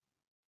see.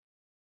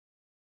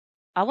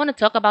 I want to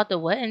talk about the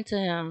wedding to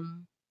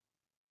him.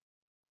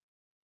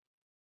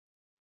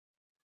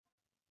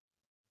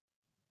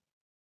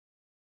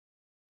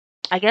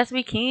 I guess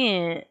we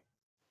can't.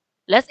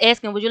 Let's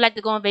ask him. Would you like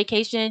to go on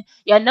vacation?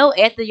 Y'all know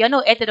after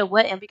the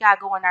wedding, we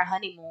gotta go on our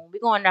honeymoon. We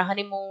go on our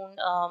honeymoon.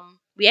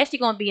 We actually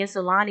gonna be in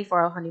Solani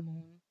for our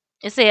honeymoon.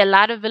 It say a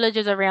lot of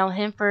villagers around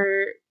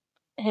Hemford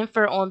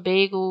on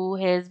Bagel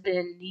has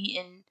been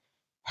needing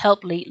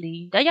help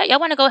lately. Y'all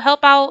want to go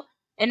help out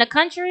in the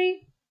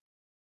country?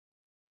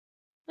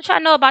 What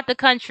y'all know about the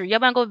country? Y'all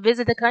wanna go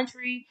visit the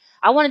country?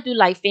 I wanna do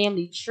like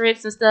family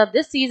trips and stuff.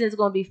 This season is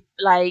gonna be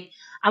like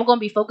I'm gonna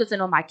be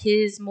focusing on my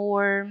kids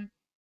more.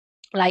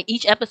 Like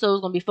each episode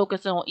is gonna be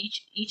focusing on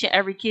each and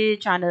every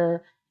kid, trying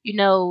to, you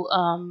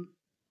know,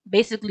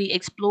 basically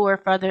explore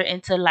further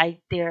into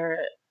like their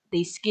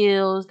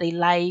skills, their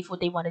life, what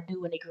they want to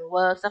do when they grow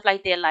up, stuff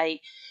like that,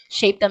 like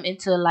shape them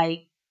into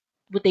like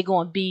what they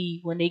gonna be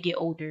when they get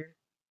older.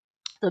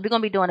 So we're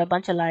gonna be doing a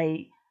bunch of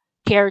like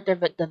character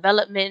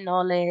development and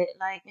all that,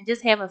 like, and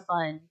just having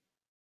fun.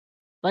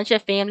 Bunch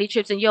of family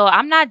trips, and yo,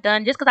 I'm not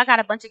done. Just because I got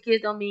a bunch of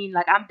kids don't mean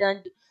like I'm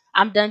done.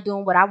 I'm done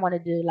doing what I want to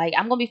do. Like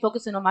I'm gonna be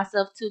focusing on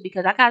myself too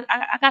because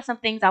I got some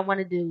things I want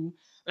to do.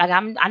 Like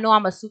I know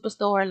I'm a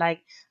superstar.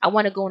 Like I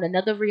want to go on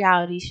another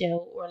reality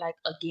show or like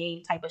a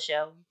game type of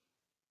show,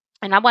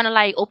 and I want to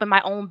like open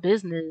my own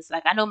business.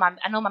 Like I know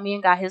my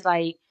man got his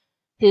like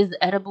his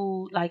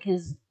edible like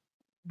his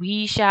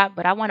weed shop,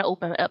 but I want to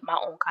open up my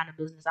own kind of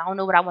business. I don't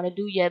know what I want to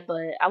do yet,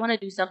 but I want to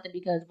do something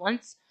because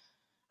once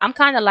I'm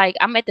kind of like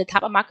I'm at the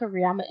top of my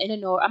career. I'm an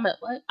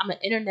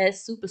internet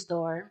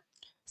superstar.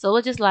 So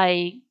it's just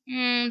like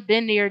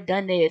been there,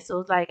 done that. So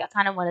it's like I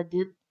kind of want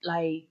to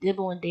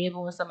dibble and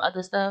dabble and some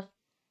other stuff.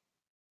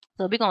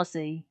 So we gonna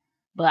see.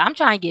 But I'm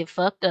trying to get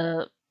fucked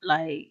up.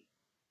 Like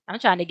I'm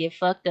trying to get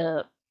fucked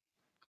up.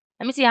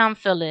 Let me see how I'm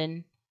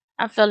feeling.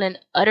 I'm feeling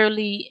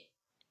utterly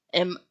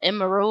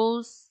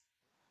immorose.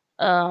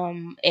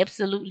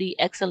 Absolutely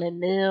excellent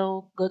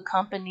meal, good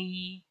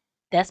company.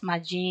 That's my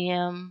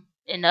jam.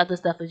 And the other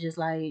stuff is just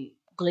like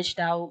glitched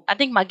out. I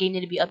think my game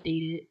need to be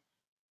updated.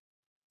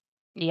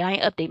 Yeah, I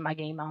ain't update my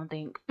game, I don't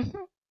think.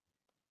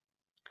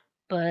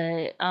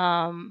 But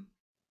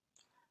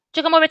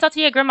you come over and talk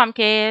to your grandmom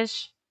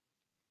Cash.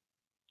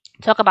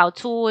 Talk about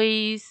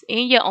toys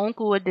and your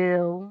uncle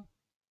Adele.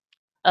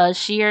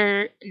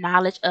 Share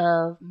knowledge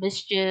of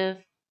mischief,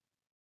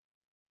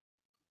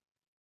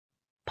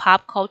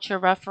 pop culture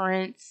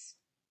reference.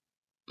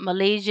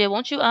 Malaysia,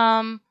 won't you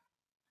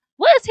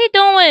what is he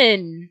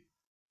doing?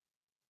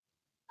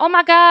 Oh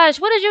my gosh,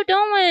 what are you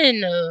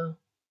doing?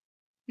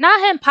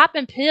 Not him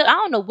popping pills. I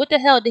don't know what the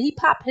hell. Did he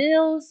pop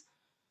pills?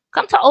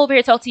 Come to over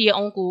here, talk to your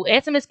uncle.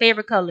 Ask him his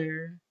favorite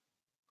color.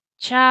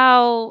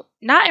 Child,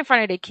 not in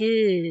front of the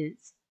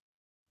kids.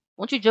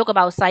 Won't you joke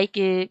about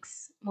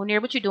psychics?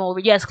 Munir, what you doing over?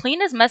 Yes, clean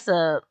this mess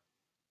up.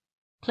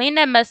 Clean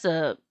that mess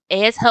up.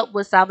 Ask help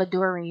with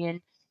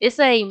Salvadorian. It's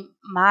a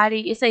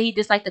Marty. It say he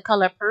disliked the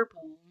color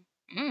purple.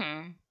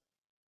 Mm.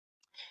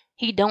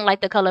 He don't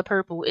like the color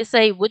purple. It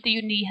say, what do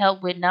you need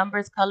help with?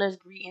 Numbers, colors,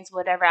 greetings,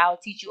 whatever. I'll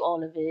teach you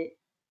all of it.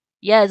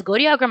 Yes, go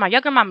to your grandma.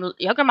 Your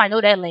grandma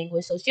know that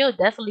language, so she'll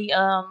definitely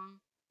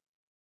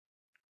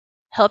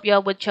help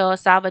y'all with your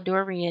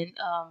Salvadorian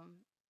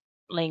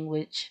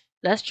language.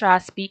 Let's try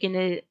speaking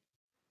it.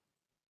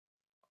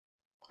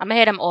 I'm gonna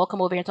have them all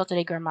come over here and talk to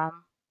their grandma,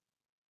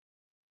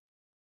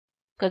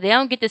 cause they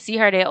don't get to see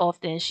her that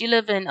often. She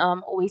live in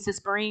Oasis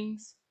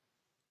Springs.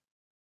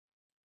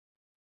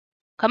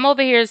 Come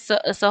over here,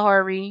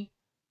 Sahari.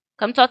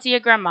 Come talk to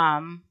your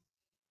grandma.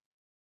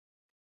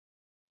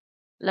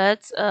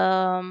 Let's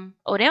Oh,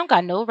 they don't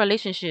got no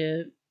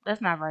relationship.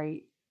 That's not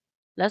right.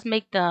 Let's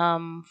make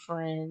them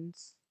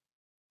friends.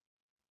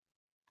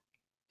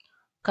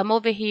 Come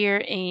over here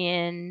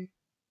and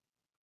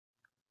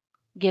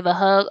give a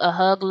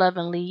hug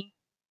lovingly.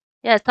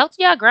 Yes, talk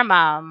to your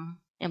grandma.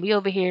 And we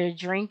over here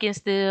drinking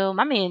still.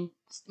 My man,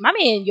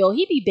 yo,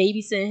 he be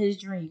babysitting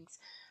his drinks.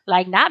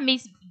 Like not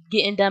me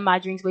getting done my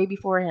drinks way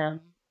before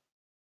him.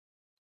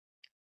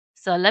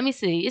 So let me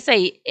see. It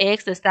say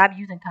ask to stop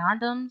using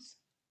condoms.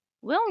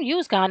 We don't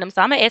use condoms,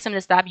 so I'm gonna ask him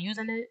to stop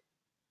using it.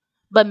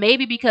 But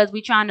maybe because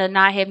we trying to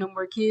not have no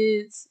more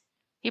kids,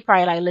 he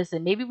probably like,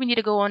 listen, maybe we need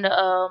to go on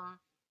the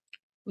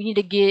we need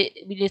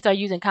to start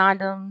using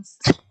condoms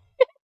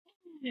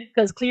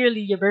because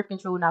clearly your birth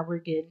control not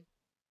working.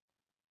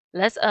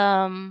 Let's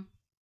ask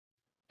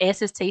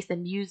his taste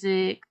in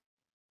music,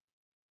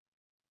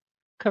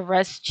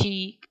 caress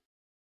cheek.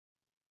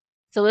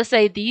 So let's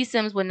say these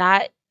Sims would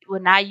not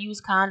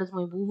use condoms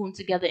when woohooing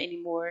together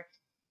anymore.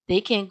 They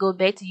can go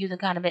back to using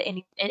condom at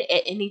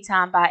any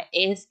time by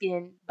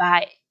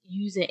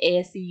using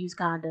ask to use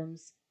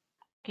condoms.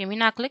 Can we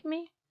not click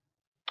me?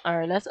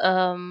 Alright, let's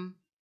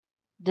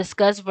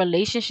discuss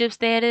relationship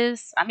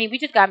status. I mean we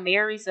just got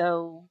married,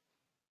 so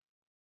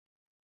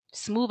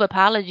smooth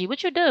apology.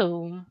 What you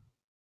do?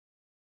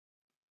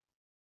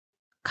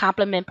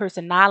 Compliment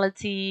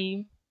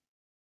personality,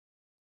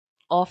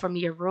 offer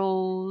me a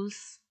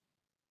rose.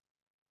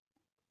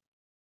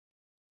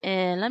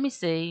 And let me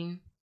see.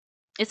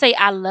 It say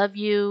I love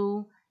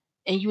you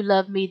and you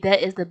love me.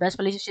 That is the best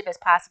relationship as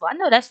possible. I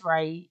know that's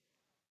right.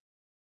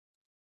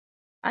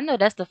 I know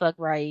that's the fuck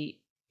right.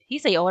 He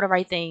say all the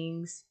right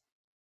things.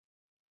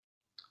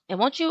 And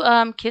won't you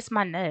kiss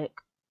my neck?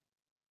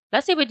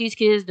 Let's see what these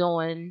kids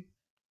doing.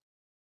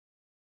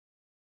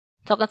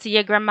 Talking to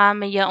your grandma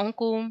and your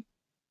uncle.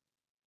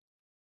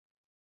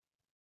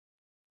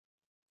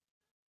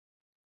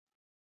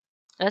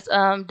 Let's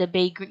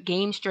debate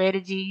game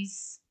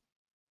strategies.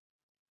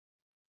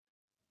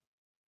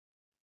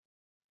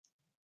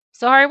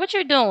 Sorry, what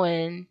you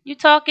doing? You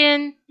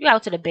talking? You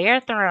out to the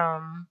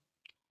bathroom.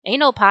 Ain't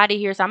no potty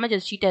here, so I'm gonna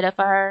just cheat that up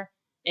for her.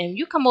 And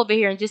you come over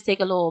here and just take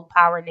a little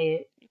power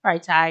nap. You're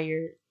probably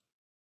tired.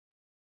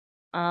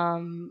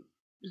 Um,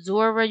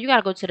 Zora, you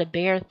gotta go to the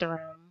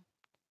bathroom.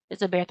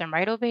 There's a bathroom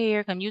right over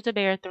here. Come use the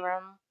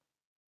bathroom.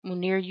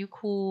 Munir, you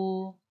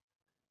cool.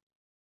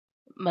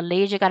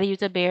 Malaysia gotta use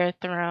the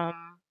bathroom.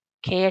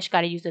 Cash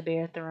gotta use the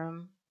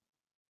bathroom.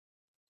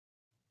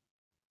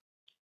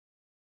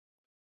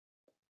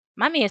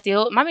 My man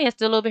still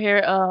over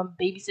here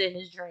babysitting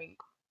his drink.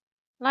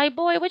 Like,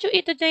 boy, would you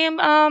drink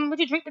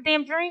the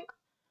damn drink?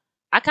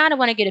 I kinda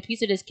wanna get a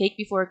piece of this cake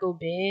before I go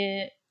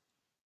bed.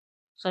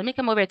 So let me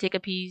come over and take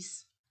a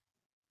piece.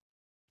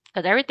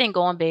 Cause everything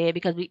going bad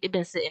because it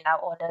been sitting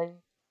out all day.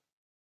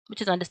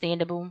 Which is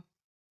understandable.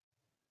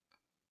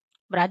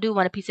 But I do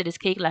want a piece of this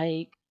cake,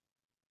 like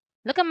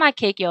look at my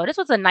cake, y'all. This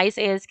was a nice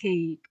ass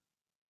cake.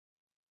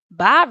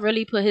 Bob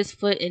really put his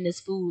foot in this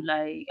food,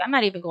 like I'm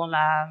not even gonna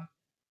lie.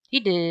 He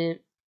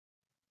did.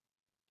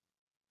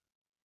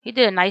 He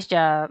did a nice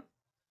job.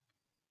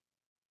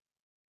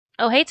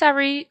 Oh, hey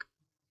Tyreek.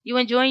 You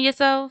enjoying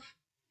yourself?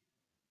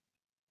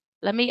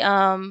 Let me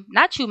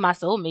not you my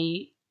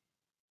soulmate.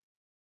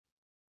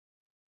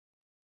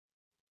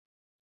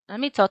 Let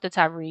me talk to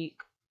Tyreek.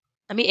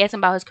 Let me ask him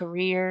about his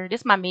career.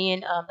 This my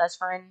man, best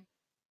friend.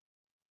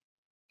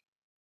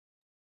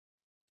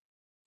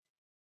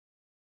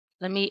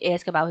 Let me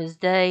ask about his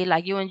day.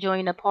 Like you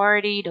enjoying the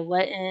party, the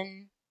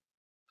wedding.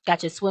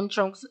 Got your swim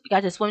trunks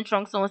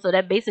on, so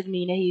that basically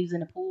mean that he's in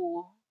the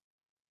pool.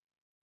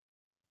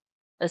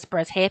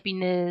 Express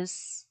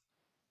happiness.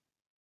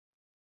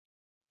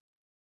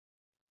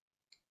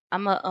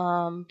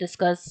 I'ma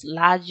discuss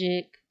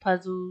logic,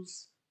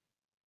 puzzles,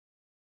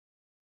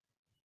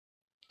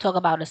 talk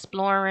about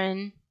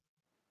exploring.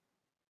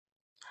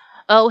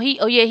 Oh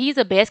yeah, he's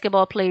a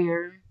basketball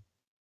player.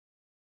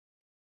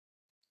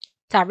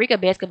 Tyreek a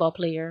basketball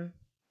player.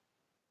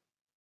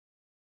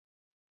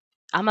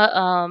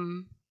 I'ma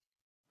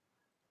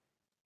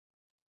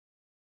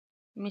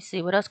let me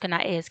see, what else can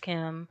I ask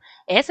him?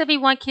 Ask if he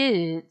want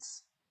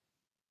kids.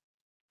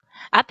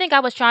 I think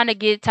I was trying to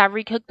get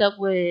Tyreek hooked up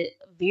with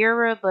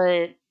Vera,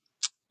 but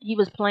he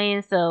was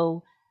playing,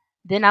 so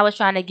then I was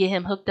trying to get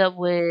him hooked up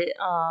with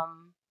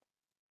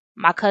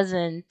my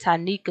cousin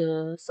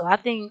Tanika. So I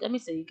think let me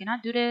see, can I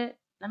do that?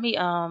 Let me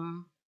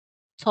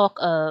talk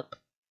up.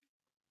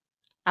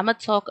 I'ma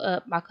talk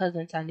up my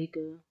cousin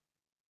Tanika.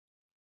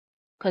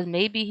 Cause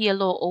maybe he a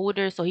little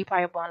older, so he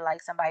probably want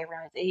like somebody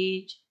around his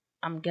age.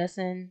 I'm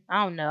guessing.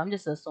 I don't know. I'm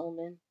just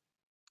assuming.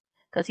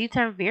 Cause he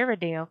turned Vera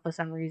down for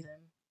some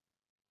reason.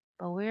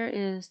 But where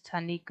is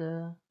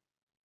Tanika?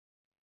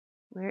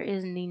 Where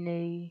is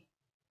Nene?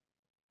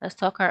 Let's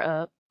talk her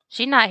up.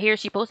 She not here.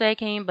 She supposed to have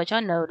came, but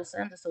y'all know the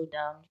Sims are so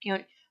dumb. You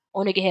can't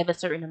only can have a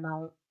certain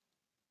amount.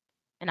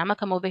 And I'm gonna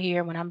come over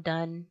here when I'm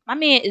done. My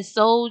man is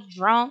so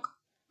drunk.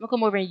 I'm gonna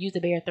come over and use the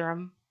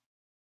bathroom.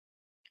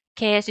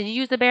 Cash, did you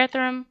use the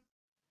bathroom?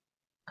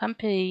 Come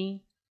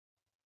pee.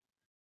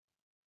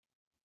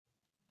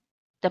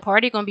 The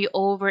party gonna be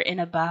over in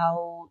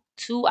about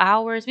 2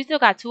 hours. We still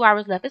got 2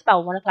 hours left. It's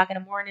about 1 o'clock in the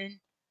morning.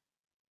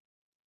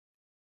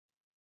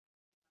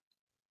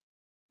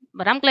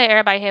 But I'm glad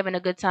everybody having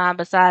a good time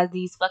besides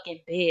these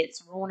fucking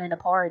beds ruining the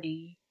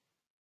party.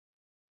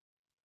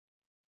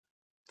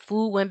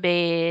 Food went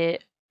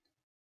bad.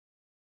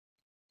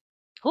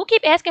 Who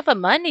keep asking for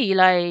money?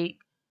 Like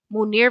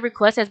Munir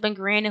request has been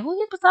granted. Who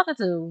he was talking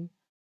to?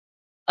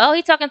 Oh,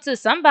 he talking to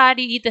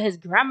somebody, either his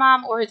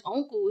grandmom or his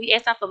uncle. He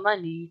asked them for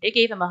money. They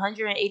gave him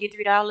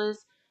 $183.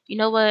 You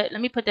know what?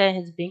 Let me put that in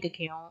his bank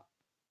account.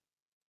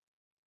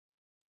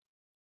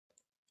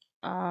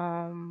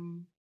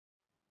 Um,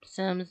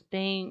 Sims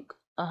Bank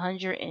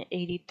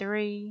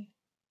 183.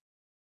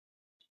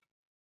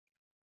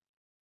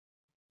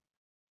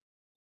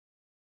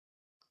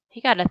 He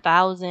got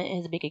 1,000 in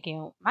his bank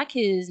account. My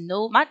kids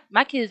know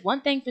my kids.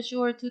 One thing for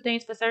sure, two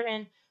things for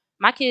certain.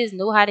 My kids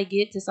know how to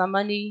get to some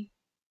money.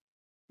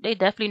 They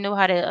definitely know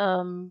how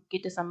to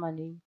get to some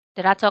money.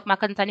 Did I talk my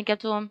cousin Tanika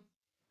to him?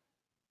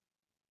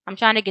 I'm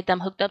trying to get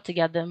them hooked up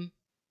together.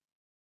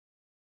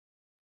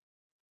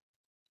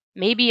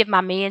 Maybe if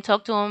my man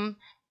talked to him,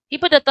 he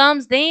put the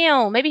thumbs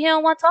down. Maybe he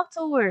don't want to talk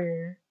to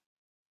her.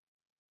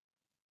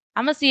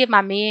 I'm gonna see if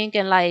my man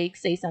can like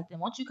say something.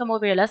 Won't you come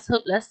over here? Let's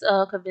convince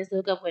to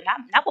hook up with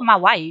not with my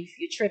wife.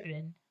 You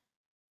tripping.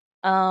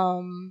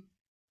 Um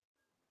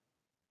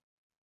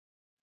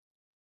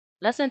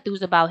let's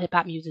enthuse about hip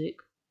hop music.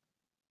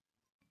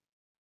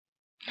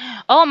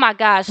 Oh my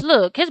gosh,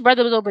 look, his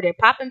brother was over there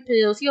popping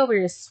pills. He over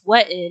here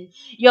sweating.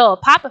 Yo,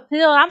 pop a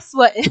pill, I'm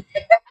sweating.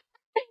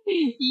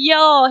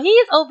 Yo,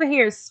 he's over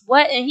here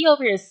sweating. He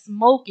over here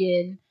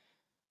smoking.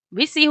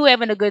 We see who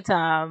having a good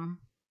time.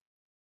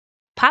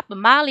 Pop a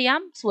Molly,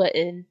 I'm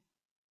sweating.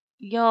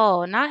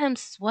 Yo, not him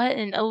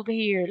sweating over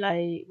here.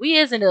 Like we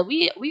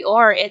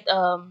are at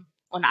on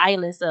the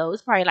island, so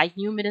it's probably like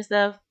humid and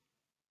stuff.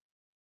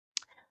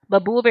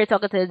 But Boo Bear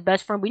talking to his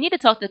best friend. We need to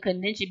talk to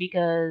Kaninchi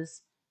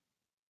because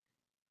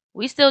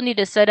we still need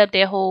to set up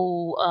that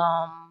whole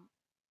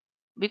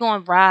We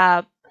gonna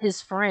rob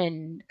his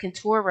friend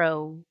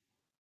Kenturo.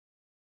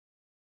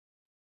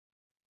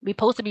 We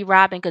supposed to be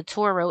robbing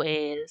Kenturo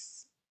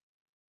as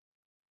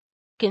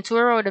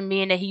Kenturo, the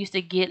man that he used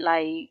to get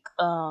like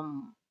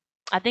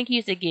I think he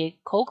used to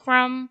get coke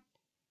from,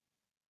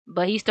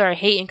 but he started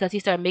hating because he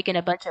started making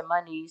a bunch of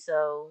money,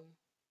 so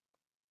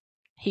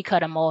he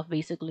cut him off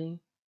basically.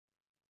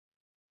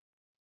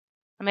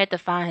 I'm gonna have to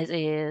find his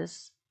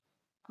ass,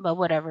 but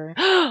whatever.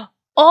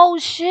 Oh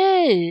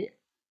shit!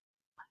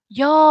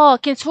 Yo,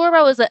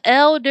 Kenturo is an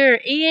elder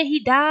and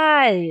he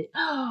died.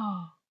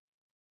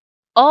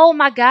 Oh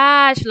my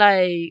gosh!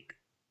 Like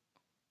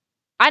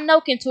I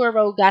know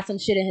Kenturo got some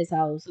shit in his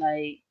house.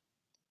 Like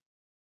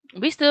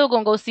we still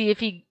gonna go see if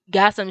he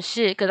got some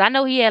shit because I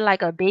know he had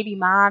like a baby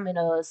mom and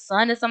a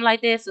son or something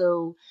like that.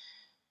 So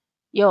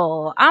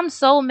yo, I'm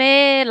so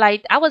mad.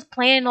 Like I was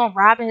planning on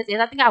robbing his ass.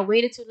 I think I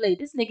waited too late.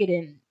 This nigga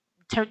didn't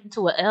turn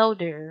into an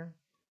elder.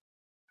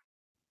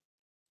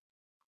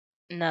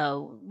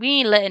 No, we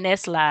ain't letting that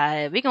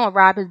slide. We gonna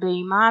rob his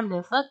baby mom.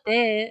 Then fuck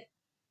that.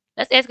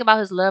 Let's ask about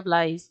his love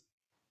life.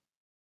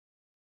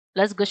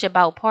 Let's gush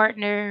about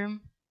partner,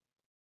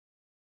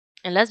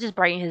 and let's just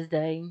brighten his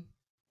day.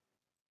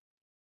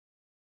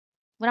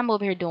 What I'm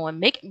over here doing?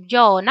 Make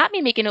yo, not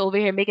me making it over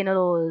here making a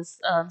little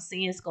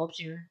sand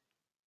sculpture.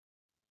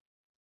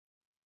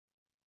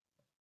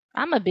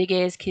 I'm a big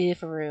ass kid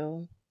for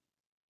real.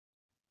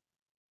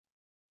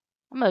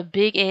 I'm a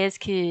big ass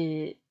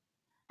kid.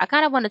 I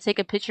kind of want to take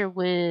a picture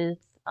with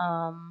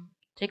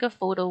take a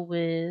photo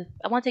with.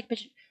 I want to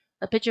take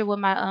a picture with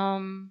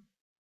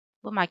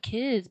my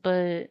kids,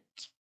 but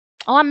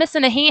oh, I'm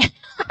missing a hand.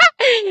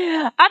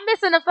 I'm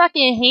missing a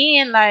fucking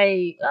hand.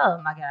 Like, oh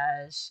my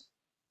gosh.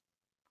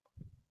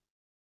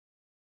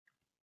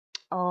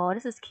 Oh,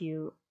 this is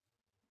cute.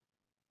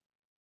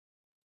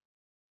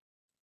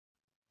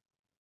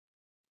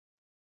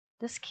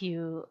 This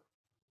cute.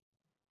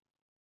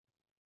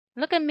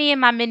 Look at me and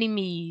my mini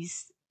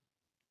me's.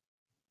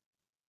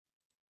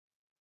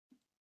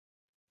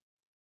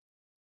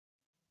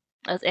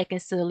 Us acting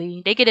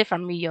silly. They get it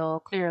from me, y'all.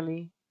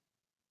 Clearly.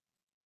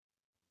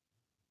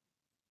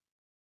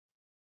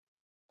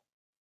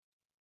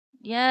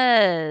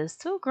 Yes,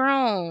 too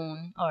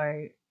grown. All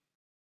right.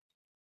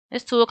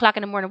 It's 2 o'clock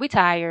in the morning. We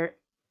tired.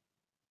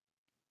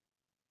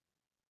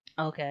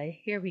 Okay,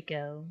 here we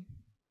go.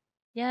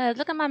 Yeah,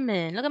 look at my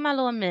men. Look at my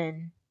little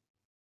men.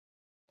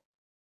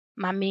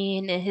 My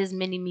man and his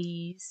mini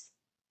me's.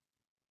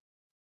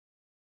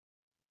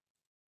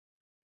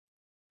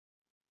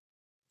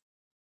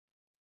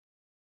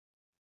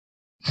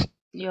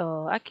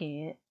 Yo, I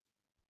can't.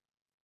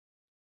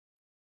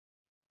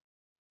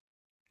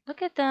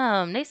 Look at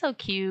them. They so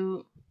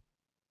cute.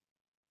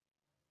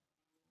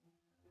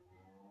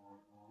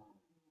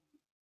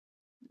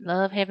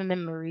 Love having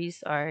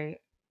memories.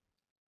 Alright.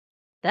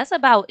 That's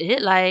about it.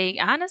 Like,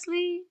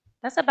 honestly,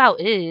 that's about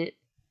it.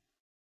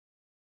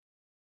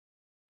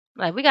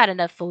 Like, we got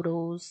enough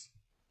photos.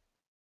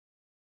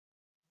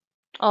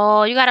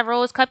 Oh, you got a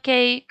rose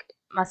cupcake?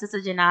 My sister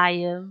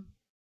Janaya.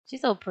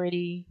 She's so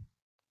pretty.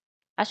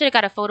 I should have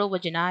got a photo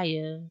with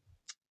Janaya.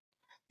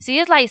 See,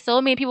 it's like so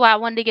many people I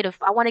want to get a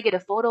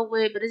photo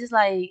with, but it's just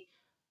like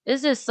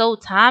it's just so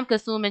time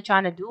consuming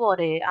trying to do all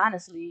that,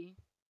 honestly.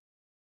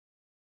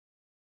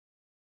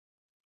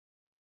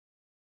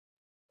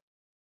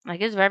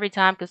 Like it's very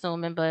time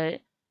consuming,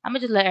 but I'm gonna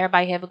just let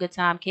everybody have a good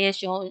time.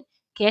 Cash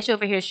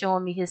over here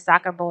showing me his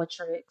soccer ball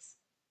tricks.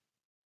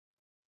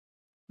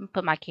 Let me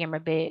put my camera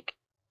back.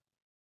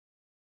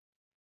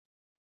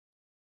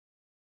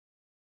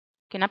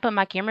 Can I put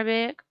my camera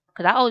back?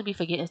 Cause I always be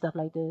forgetting stuff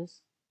like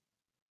this.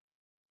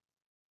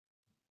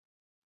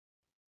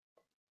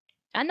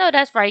 I know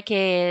that's right,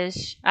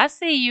 Cash. I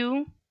see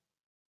you.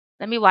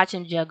 Let me watch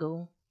him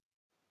juggle.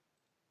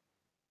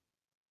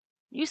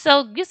 You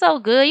so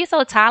good. You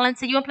so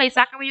talented. You wanna play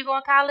soccer when you go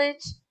in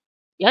college?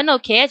 Y'all know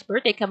Cash's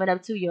birthday coming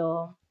up too,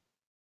 y'all.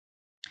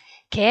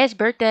 Cash's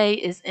birthday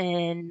is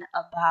in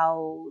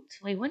about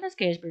wait, when is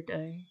Cash's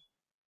birthday?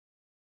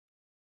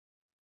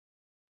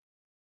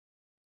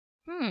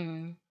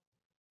 Hmm.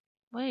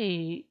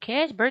 Wait,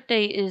 Cash's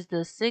birthday is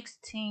the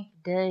 16th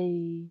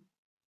day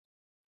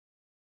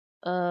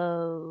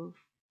of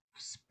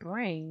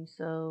spring,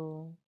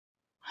 so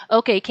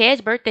okay,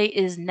 Cad's birthday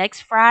is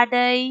next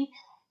Friday.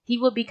 He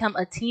will become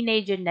a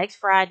teenager next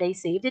Friday.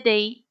 Save the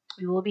date.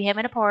 We will be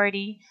having a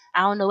party.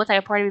 I don't know what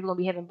type of party we're gonna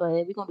be having, but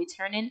we're gonna be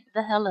turning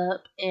the hell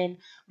up, and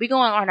we're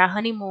going on our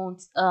honeymoon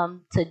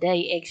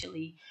today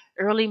actually,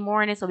 early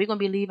morning. So we're gonna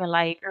be leaving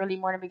like early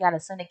morning. We gotta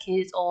send the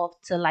kids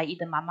off to like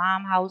either my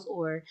mom house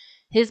or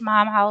his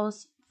mom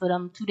house for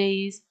them 2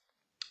 days,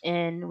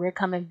 and we're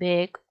coming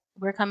back.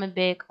 We're coming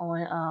back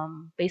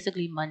on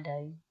basically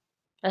Monday.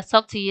 Let's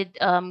talk to your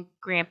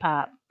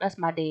grandpa. That's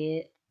my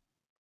dad.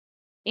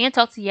 And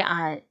talk to your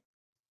aunt.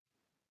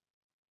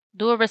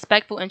 Do a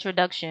respectful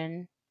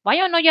introduction. Why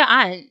you don't know your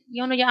aunt?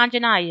 You don't know your aunt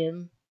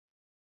Janaya?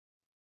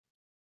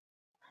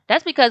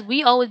 That's because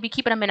we always be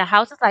keeping them in the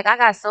house. It's like I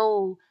got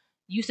so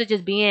used to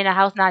just being in a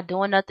house not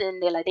doing nothing.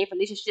 They like their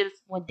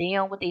relationships went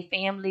down with their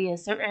family and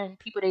certain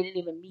people they didn't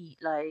even meet.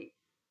 Like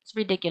it's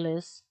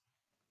ridiculous.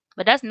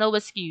 But that's no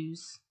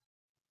excuse.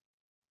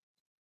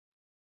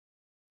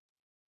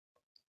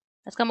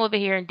 Let's come over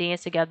here and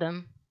dance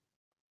together.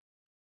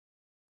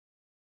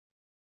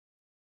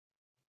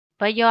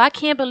 But yo, I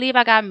can't believe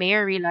I got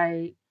married.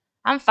 Like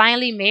I'm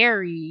finally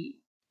married.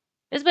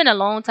 It's been a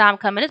long time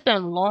coming. It's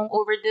been long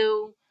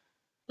overdue.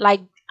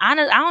 Like I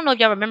don't know if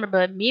y'all remember,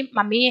 but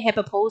my man had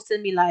proposed to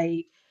me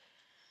like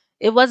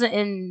it wasn't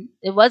in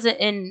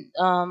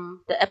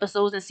the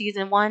episodes in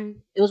season 1.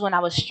 It was when I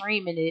was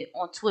streaming it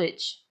on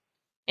Twitch.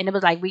 And it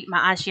was like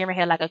my aunt Sharon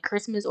had like a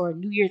Christmas or a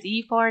New Year's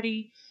Eve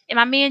party. And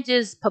my man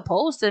just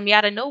proposed to me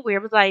out of nowhere.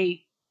 It was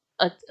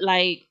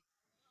like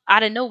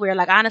out of nowhere.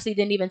 Like honestly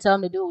didn't even tell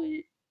him to do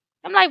it.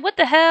 I'm like, what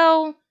the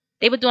hell?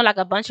 They were doing like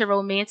a bunch of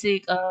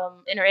romantic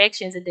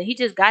interactions and then he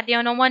just got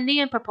down on one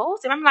knee and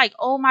proposed to him. I'm like,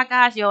 oh my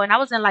gosh, yo, and I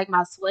was in like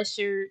my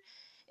sweatshirt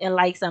and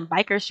like some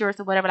biker shorts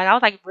or whatever. Like I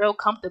was like real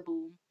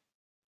comfortable.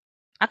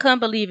 I couldn't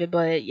believe it,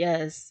 but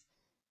yes,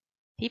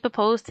 he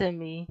proposed to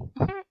me.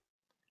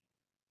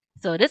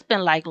 So this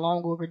been like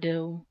long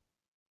overdue.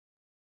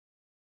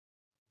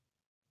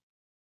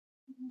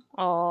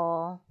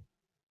 Oh,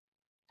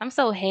 I'm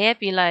so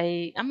happy.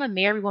 Like I'm a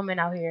married woman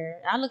out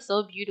here. I look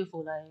so beautiful.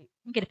 Like,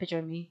 let me get a picture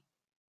of me.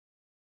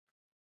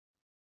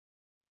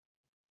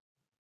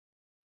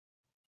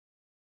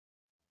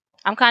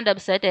 I'm kind of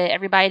upset that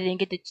everybody didn't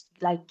get to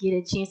like get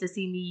a chance to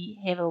see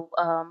me have a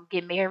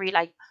get married.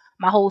 Like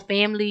my whole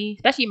family,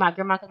 especially my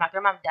grandma, because my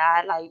grandma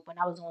died like when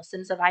I was on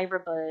Sim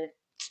Survivor. But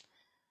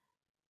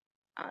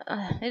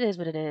it is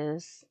what it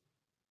is.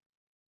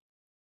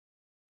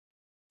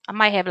 I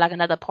might have like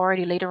another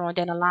party later on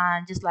down the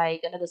line, just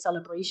like another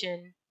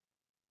celebration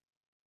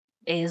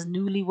as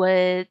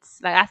newlyweds.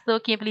 Like I still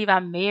can't believe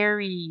I'm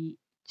married.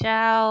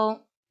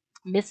 Child,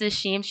 Mrs.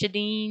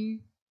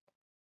 Shamshadeen.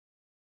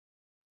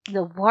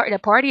 The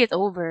party is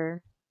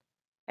over.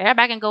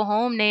 Everybody can go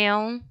home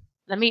now.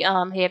 Let me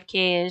have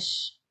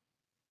cash.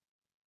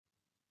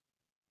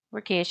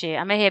 Where cash at?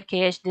 I'm gonna have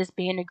cash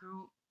disband the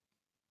group.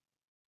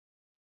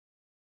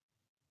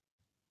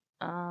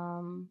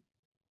 Um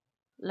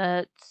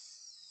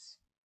let's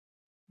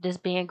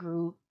disband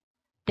group.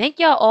 Thank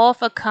y'all all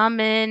for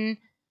coming.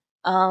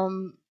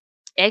 Um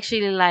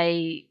actually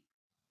like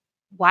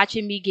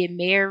watching me get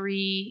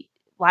married,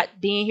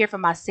 being here for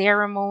my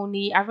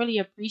ceremony. I really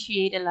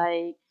appreciate it.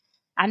 Like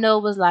I know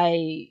it was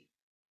like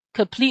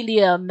completely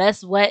a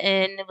mess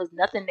wedding. It was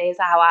nothing as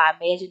how I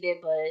imagined it,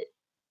 but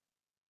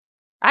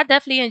I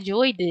definitely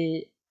enjoyed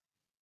it.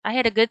 I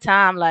had a good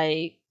time.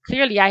 Like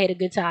clearly, I had a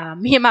good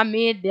time. Me and my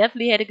man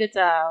definitely had a good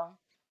time,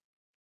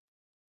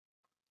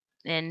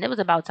 and it was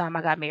about time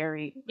I got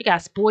married. We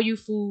got spoil you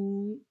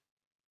food,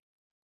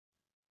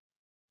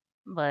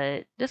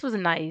 but this was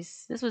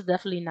nice. This was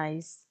definitely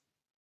nice.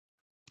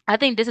 I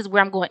think this is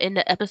where I'm going to end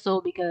the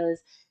episode because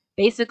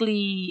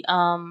basically,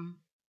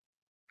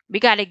 we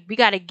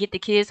gotta get the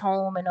kids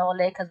home and all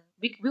that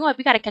because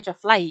we gotta catch a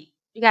flight.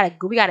 We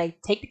gotta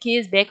take the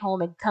kids back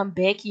home and come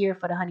back here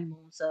for the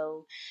honeymoon.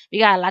 So we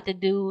got a lot to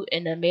do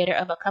in a matter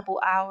of a couple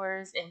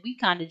hours, and we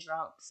kind of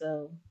drunk.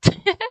 So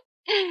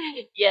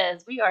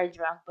yes, we are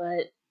drunk.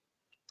 But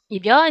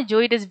if y'all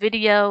enjoyed this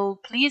video,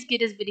 please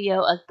give this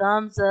video a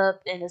thumbs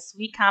up and a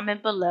sweet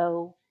comment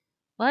below.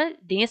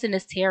 What dancing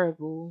is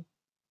terrible.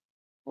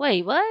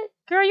 Wait, what?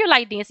 Girl, you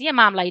like dancing? Your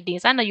mom like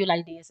dancing. I know you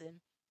like dancing.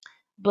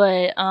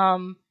 But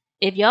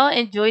if y'all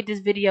enjoyed this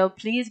video,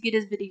 please give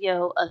this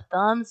video a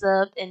thumbs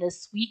up and a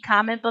sweet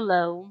comment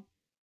below.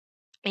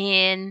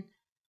 And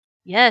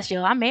yes,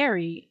 yo, I'm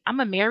married. I'm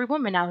a married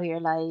woman out here.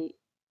 Like,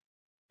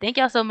 thank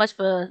y'all so much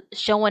for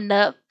showing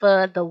up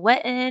for the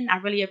wedding. I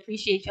really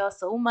appreciate y'all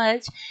so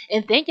much.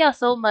 And thank y'all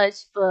so much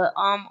for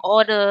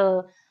all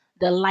the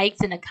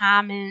likes and the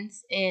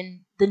comments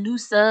and the new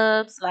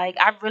subs. Like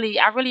I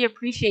really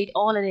appreciate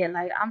all of that.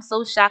 Like I'm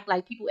so shocked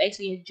like people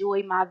actually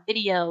enjoy my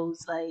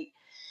videos. Like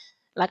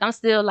I'm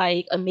still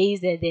like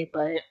amazed at that,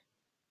 but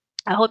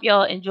I hope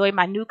y'all enjoy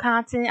my new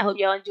content. I hope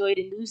y'all enjoy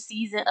the new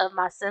season of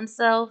my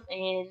Simself,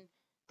 and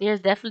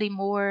there's definitely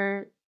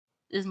more.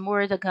 There's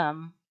more to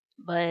come,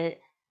 but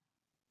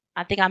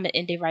I think I'm gonna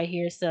end it right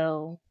here.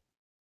 So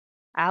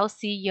I'll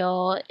see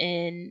y'all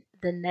in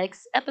the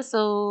next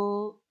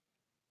episode.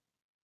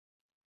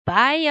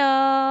 Bye,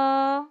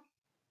 y'all.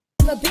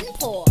 Never been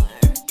poor.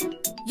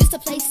 Used to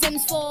play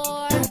Sims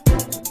 4.